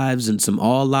blue lives and some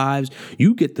all lives,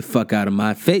 you get the fuck out of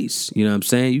my face, you know what I'm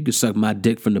saying? You can suck my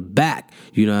dick from the back,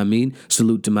 you know what I mean?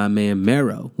 Salute to my man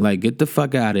Mero. Like, get the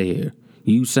fuck out of here.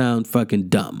 You sound fucking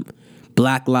dumb.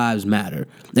 Black lives matter.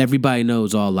 Everybody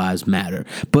knows all lives matter.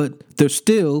 But they're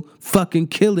still fucking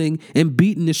killing and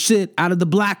beating the shit out of the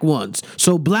black ones.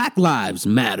 So black lives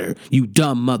matter, you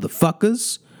dumb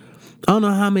motherfuckers. I don't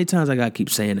know how many times I gotta keep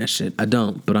saying that shit. I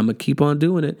don't, but I'm gonna keep on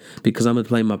doing it because I'm gonna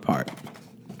play my part.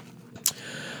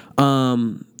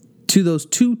 To those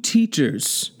 2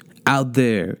 teachers out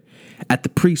there at the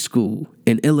preschool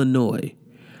in Illinois,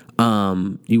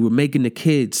 you were making the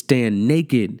kids stand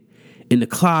naked in the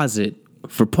closet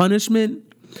for punishment.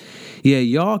 Yeah,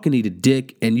 y'all can eat a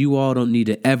dick, and you all don't need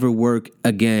to ever work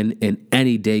again in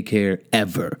any daycare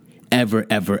ever. Ever,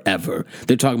 ever, ever.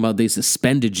 They're talking about they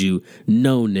suspended you.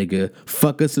 No, nigga.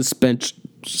 Fuck a suspension.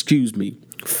 Excuse me.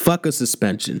 Fuck a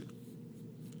suspension.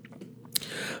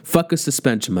 Fuck a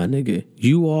suspension, my nigga.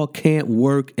 You all can't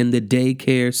work in the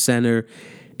daycare center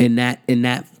in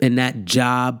that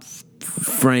job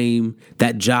frame,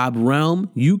 that job realm.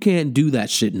 You can't do that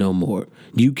shit no more.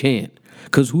 You can't.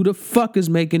 Cause who the fuck is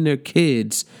making their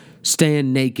kids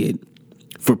stand naked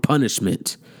for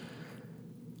punishment?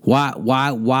 Why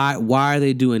are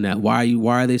they doing that? Why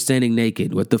are they standing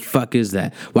naked? What the fuck is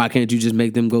that? Why can't you just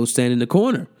make them go stand in the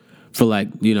corner for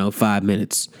 5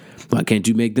 minutes? Why can't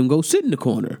you make them go sit in the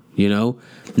corner?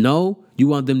 No, you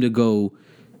want them to go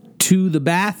to the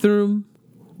bathroom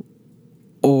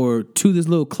or to this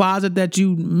little closet that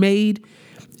you made,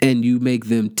 and you make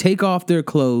them take off their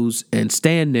clothes and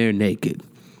stand there naked.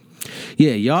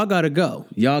 Yeah, y'all gotta go.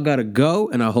 Y'all gotta go,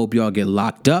 and I hope y'all get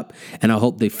locked up, and I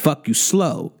hope they fuck you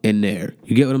slow in there.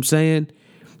 You get what I'm saying?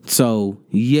 So,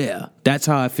 yeah, that's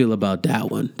how I feel about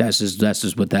that one. That's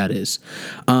just what that is.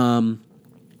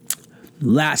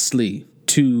 Lastly,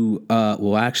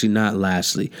 not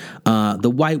lastly,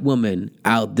 the white woman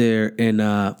out there in,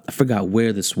 I forgot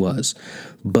where this was,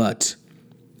 but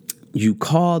you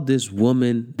called this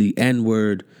woman the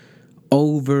N-word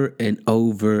over and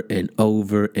over and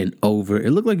over and over.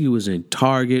 It looked like you was in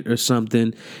Target or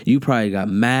something. You probably got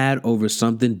mad over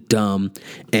something dumb,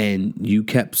 and you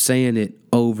kept saying it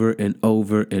over and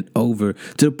over and over,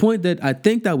 to the point that I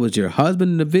think that was your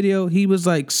husband in the video. He was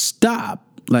like, stop,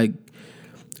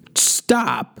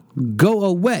 go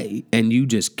away. And you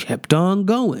just kept on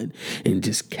going and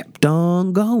just kept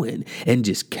on going and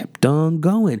just kept on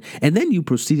going. And then you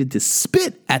proceeded to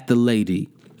spit at the lady.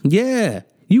 Yeah,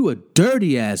 you a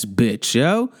dirty ass bitch,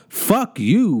 yo. Fuck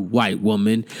you, white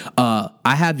woman. I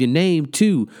have your name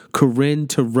too, Corinne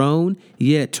Tyrone.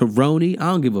 Yeah, Tyrone.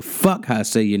 I don't give a fuck how I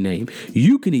say your name.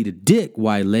 You can eat a dick,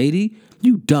 white lady.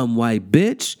 You dumb white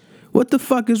bitch. What the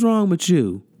fuck is wrong with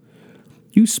you?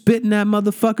 You spitting at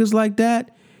motherfuckers like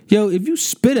that? Yo, if you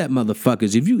spit at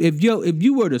motherfuckers, if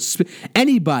you were to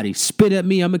anybody spit at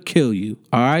me, I'ma kill you.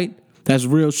 All right? That's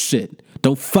real shit.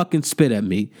 Don't fucking spit at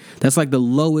me. That's like the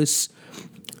lowest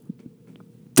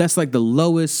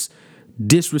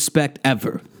disrespect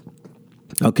ever.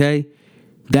 Okay?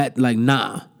 That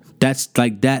nah. That's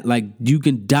like that. Like, you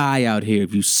can die out here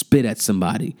if you spit at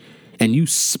somebody. And you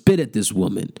spit at this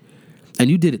woman. And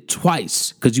you did it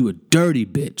twice because you a dirty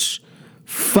bitch.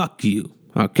 Fuck you,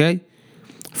 okay?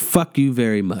 Fuck you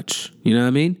very much. You know what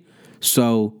I mean?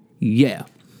 So, yeah.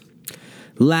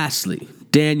 Lastly,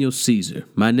 Daniel Caesar,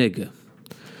 my nigga.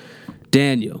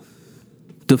 Daniel,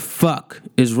 the fuck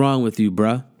is wrong with you,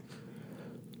 bruh?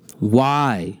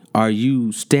 Why are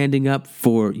you standing up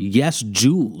for Yes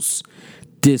Jules,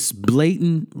 this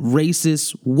blatant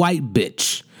racist white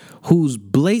bitch who's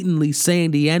blatantly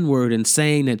saying the N-word and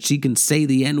saying that she can say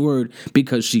the N-word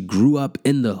because she grew up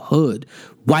in the hood?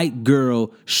 White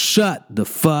girl, shut the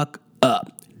fuck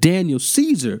up. Daniel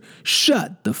Caesar,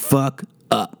 shut the fuck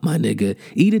up, my nigga.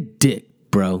 Eat a dick,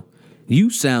 bro.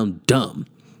 You sound dumb.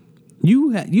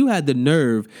 You had the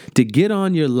nerve to get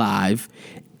on your live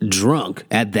drunk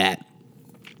at that.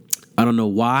 I don't know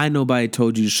why nobody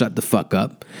told you to shut the fuck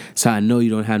up. So I know you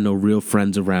don't have no real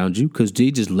friends around you, because they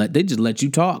just let you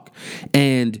talk.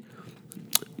 And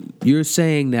you're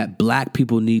saying that black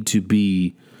people need to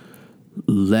be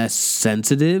less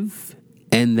sensitive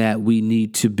and that we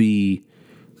need to be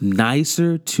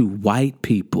nicer to white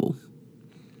people.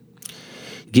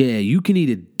 Yeah, you can eat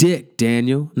a dick,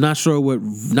 Daniel. Not sure what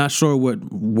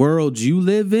world you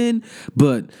live in,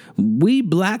 but we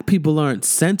black people aren't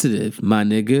sensitive, my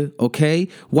nigga, okay?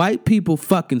 White people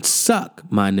fucking suck,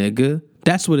 my nigga.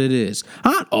 That's what it is.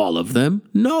 Not all of them.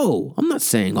 No, I'm not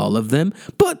saying all of them,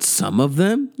 but some of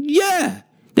them, yeah,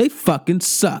 they fucking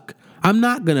suck. I'm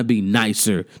not gonna be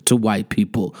nicer to white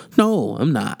people. No,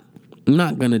 I'm not. I'm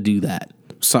not gonna do that.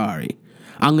 Sorry.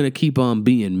 I'm gonna keep on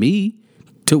being me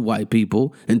to white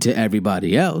people and to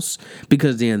everybody else.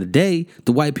 Because at the end of the day,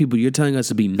 the white people you're telling us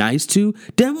to be nice to,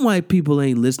 them white people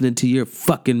ain't listening to your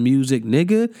fucking music,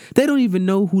 nigga. They don't even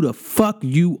know who the fuck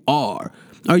you are.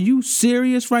 Are you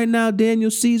serious right now, Daniel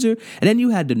Caesar? And then you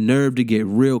had the nerve to get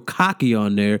real cocky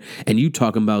on there and you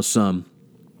talking about some,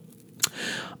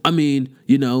 I mean,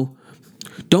 you know,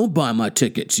 don't buy my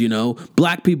tickets, you know,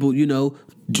 black people, you know,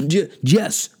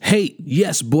 yes, hate,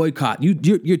 yes, boycott.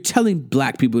 You're telling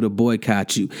black people to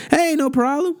boycott you. Hey, ain't no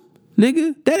problem,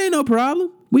 nigga. That ain't no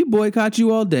problem. We boycott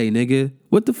you all day, nigga.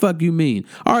 What the fuck you mean?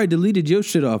 I already deleted your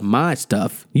shit off my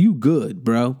stuff. You good,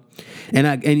 bro.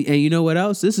 And you know what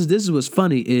else? This is what's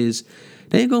funny is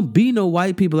there ain't gonna be no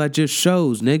white people at your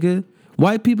shows, nigga.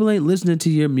 White people ain't listening to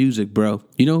your music, bro.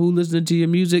 You know who listening to your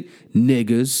music?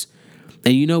 Niggas.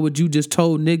 And you know what you just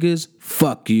told niggas?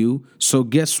 Fuck you. So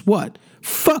guess what?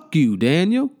 Fuck you,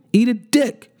 Daniel. Eat a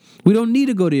dick. We don't need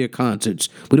to go to your concerts.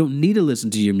 We don't need to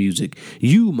listen to your music.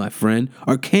 You, my friend,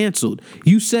 are canceled.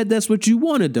 You said that's what you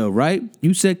wanted, though, right?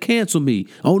 You said cancel me.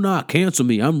 Oh, nah, cancel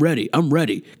me. I'm ready.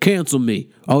 Cancel me.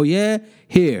 Oh, yeah?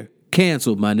 Here,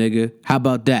 canceled, my nigga. How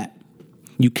about that?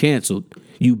 You canceled.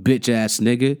 You bitch-ass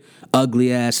nigga.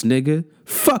 Ugly-ass nigga.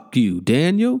 Fuck you,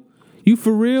 Daniel. You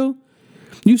for real?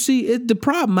 You see, the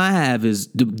problem I have is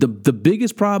the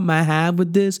biggest problem I have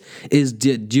with this is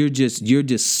that you're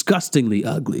disgustingly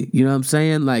ugly. You know what I'm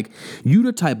saying? Like, you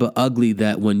the type of ugly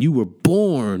that when you were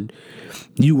born,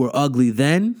 you were ugly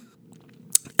then,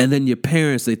 and then your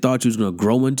parents, they thought you was gonna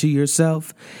grow into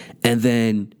yourself, and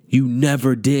then you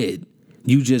never did.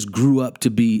 You just grew up to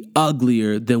be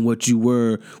uglier than what you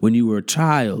were when you were a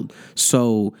child.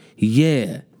 So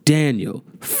yeah, Daniel,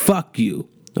 fuck you.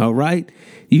 All right?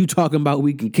 You talking about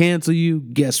we can cancel you?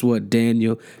 Guess what,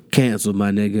 Daniel? Canceled,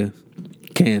 my nigga.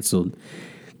 Canceled.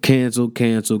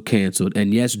 Canceled.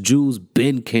 And yes, Jules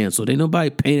been canceled. Ain't nobody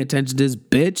paying attention to this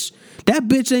bitch. That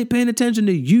bitch ain't paying attention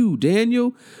to you,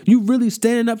 Daniel. You really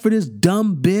standing up for this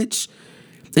dumb bitch?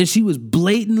 And she was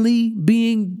blatantly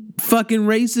being fucking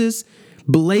racist,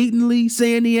 blatantly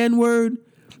saying the N-word,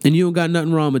 and you don't got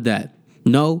nothing wrong with that.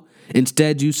 No.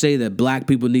 Instead, you say that black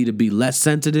people need to be less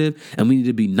sensitive and we need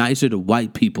to be nicer to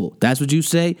white people. That's what you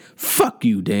say? Fuck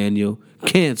you, Daniel.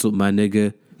 Canceled, my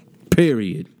nigga.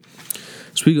 Period.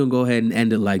 So we gonna go ahead and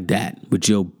end it like that with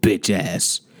your bitch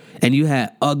ass. And you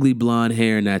had ugly blonde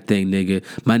hair in that thing, nigga.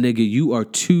 My nigga, you are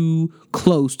too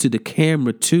close to the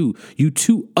camera, too. You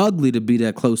too ugly to be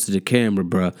that close to the camera,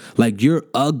 bruh. Like, you're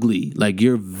ugly. Like,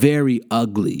 you're very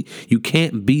ugly. You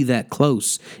can't be that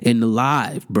close in the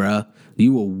live, bruh.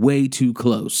 You are way too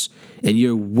close. And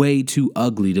you're way too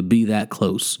ugly to be that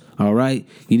close. All right?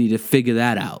 You need to figure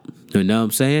that out. You know what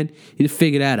I'm saying? You need to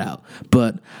figure that out.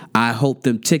 But I hope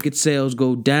them ticket sales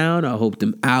go down. I hope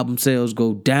them album sales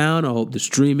go down. I hope the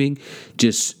streaming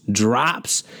just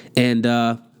drops. And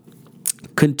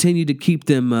continue to keep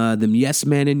them yes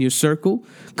man in your circle,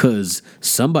 because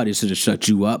somebody should have shut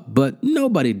you up, but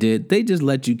nobody did. They just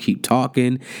let you keep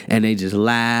talking, and they just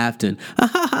laughed and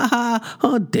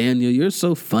oh, Daniel, you're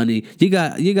so funny. You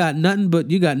got nothing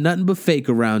but fake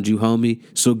around you, homie.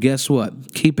 So guess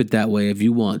what? Keep it that way if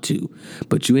you want to,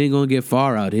 but you ain't gonna get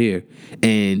far out here.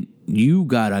 And you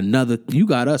got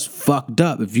us fucked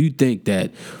up if you think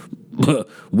that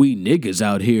we niggas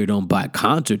out here don't buy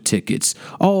concert tickets.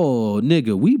 Oh,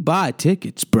 nigga, we buy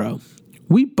tickets, bro.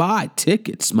 We buy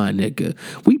tickets, my nigga.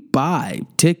 We buy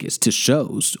tickets to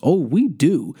shows. Oh, we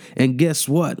do. And guess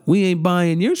what? We ain't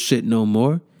buying your shit no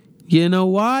more. You know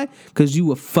why? Because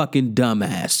you a fucking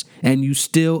dumbass. And you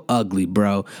still ugly,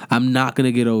 bro. I'm not going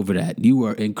to get over that. You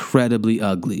are incredibly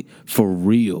ugly. For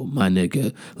real, my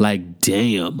nigga. Like,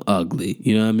 damn ugly.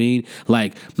 You know what I mean?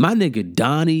 Like, my nigga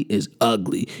Donnie is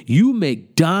ugly. You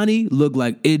make Donnie look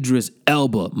like Idris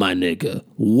Elba, my nigga.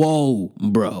 Whoa,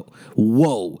 bro.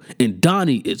 Whoa. And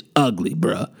Donnie is ugly,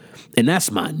 bro. And that's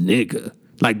my nigga.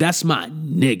 Like, that's my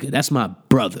nigga. That's my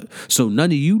brother. So none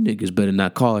of you niggas better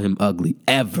not call him ugly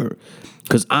ever.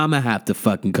 Because I'm going to have to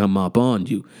fucking come up on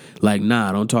you. Like,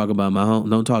 nah, don't talk about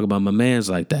my mans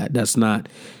like that. That's not,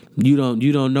 you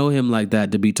don't know him like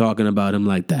that to be talking about him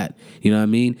like that. You know what I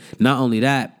mean? Not only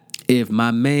that, if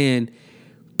my man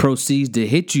proceeds to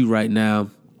hit you right now,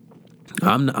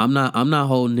 I'm not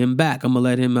holding him back. I'm gonna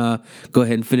let him go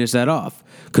ahead and finish that off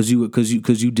because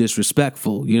you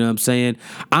disrespectful. You know what I'm saying?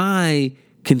 I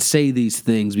can say these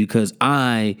things because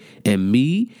I am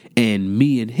me, and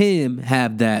me and him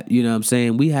have that, you know what I'm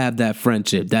saying? We have that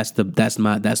friendship. That's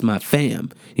my fam.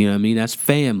 You know what I mean? That's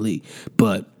family.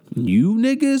 But you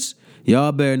niggas,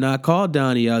 Y'all better not call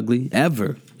Donnie ugly,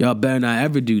 ever. Y'all better not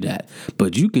ever do that.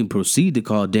 But you can proceed to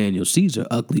call Daniel Caesar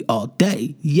ugly all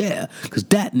day. Yeah, because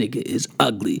that nigga is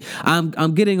ugly. I'm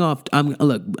getting off.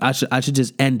 Look, I should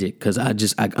just end it because I'm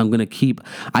going to keep.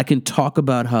 I can talk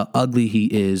about how ugly he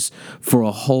is for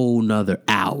a whole nother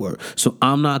hour. So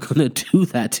I'm not going to do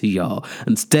that to y'all.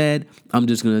 Instead, I'm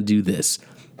just going to do this.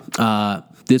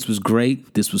 This was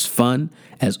great. This was fun.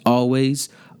 As always,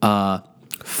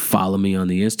 follow me on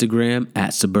the Instagram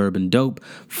at Suburban Dope.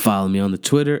 Follow me on the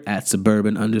Twitter at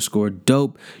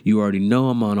Suburban_Dope. You already know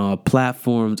I'm on all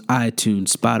platforms: iTunes,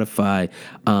 Spotify,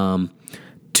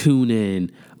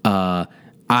 TuneIn,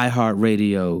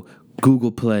 iHeartRadio,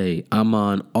 Google Play. I'm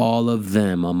on all of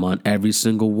them. I'm on every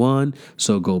single one.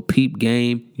 So go peep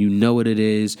game. You know what it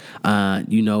is.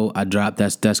 I dropped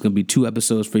that's gonna be 2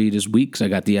 episodes for you this week. Cause I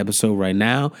got the episode right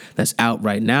now that's out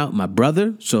right now. My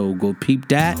brother. So go peep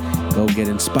that. Go get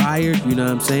inspired. You know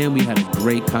what I'm saying? We had a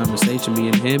great conversation, me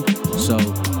and him. So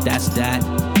that's that.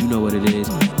 You know what it is.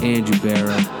 Andrew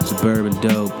Barra, Suburban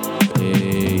Dope.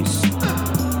 Peace.